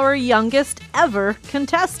our youngest ever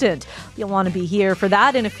contestant. You'll want to be here for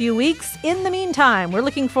that in a few weeks. In the meantime, we're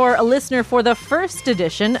looking for a listener for the first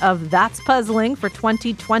edition of That's Puzzling for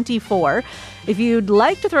 2024. If you'd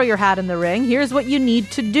like to throw your hat in the ring, here's what you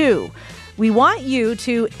need to do. We want you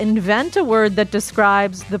to invent a word that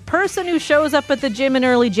describes the person who shows up at the gym in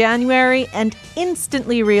early January and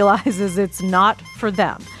instantly realizes it's not for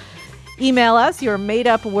them. Email us your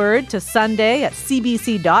made-up word to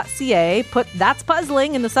sunday@cbc.ca. Put That's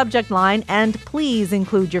Puzzling in the subject line and please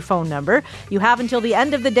include your phone number. You have until the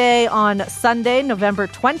end of the day on Sunday, November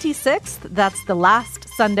 26th. That's the last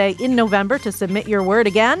Sunday in November to submit your word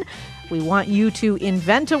again. We want you to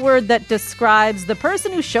invent a word that describes the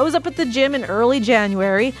person who shows up at the gym in early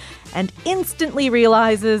January and instantly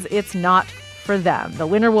realizes it's not for them. The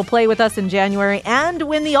winner will play with us in January and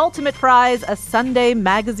win the ultimate prize, a Sunday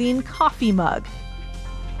Magazine coffee mug.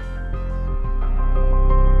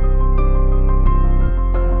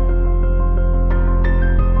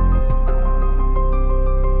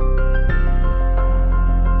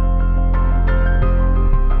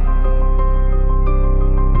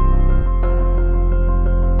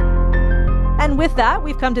 And with that,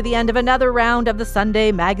 we've come to the end of another round of the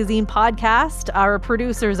Sunday Magazine podcast. Our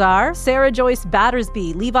producers are Sarah Joyce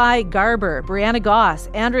Battersby, Levi Garber, Brianna Goss,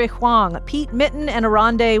 Andrea Huang, Pete Mitten, and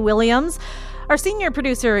Aronde Williams. Our senior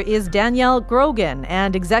producer is Danielle Grogan,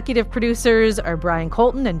 and executive producers are Brian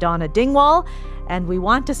Colton and Donna Dingwall. And we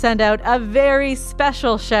want to send out a very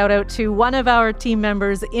special shout out to one of our team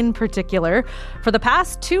members in particular. For the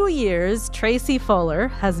past 2 years, Tracy Fuller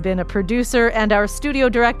has been a producer and our studio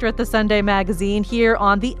director at the Sunday Magazine here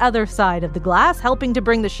on the other side of the glass, helping to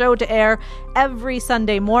bring the show to air every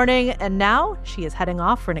Sunday morning. And now she is heading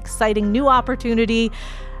off for an exciting new opportunity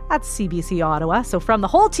at CBC Ottawa. So from the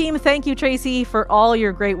whole team, thank you, Tracy, for all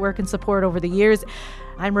your great work and support over the years.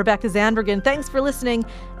 I'm Rebecca Zandbergen. Thanks for listening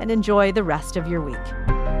and enjoy the rest of your week.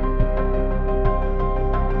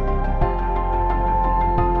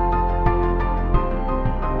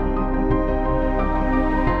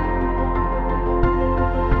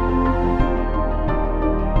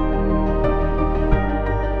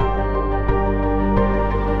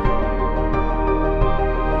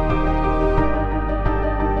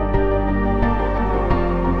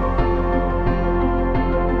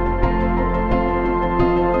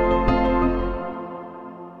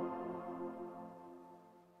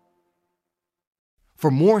 For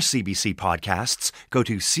more CBC podcasts, go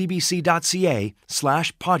to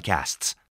cbc.ca/podcasts.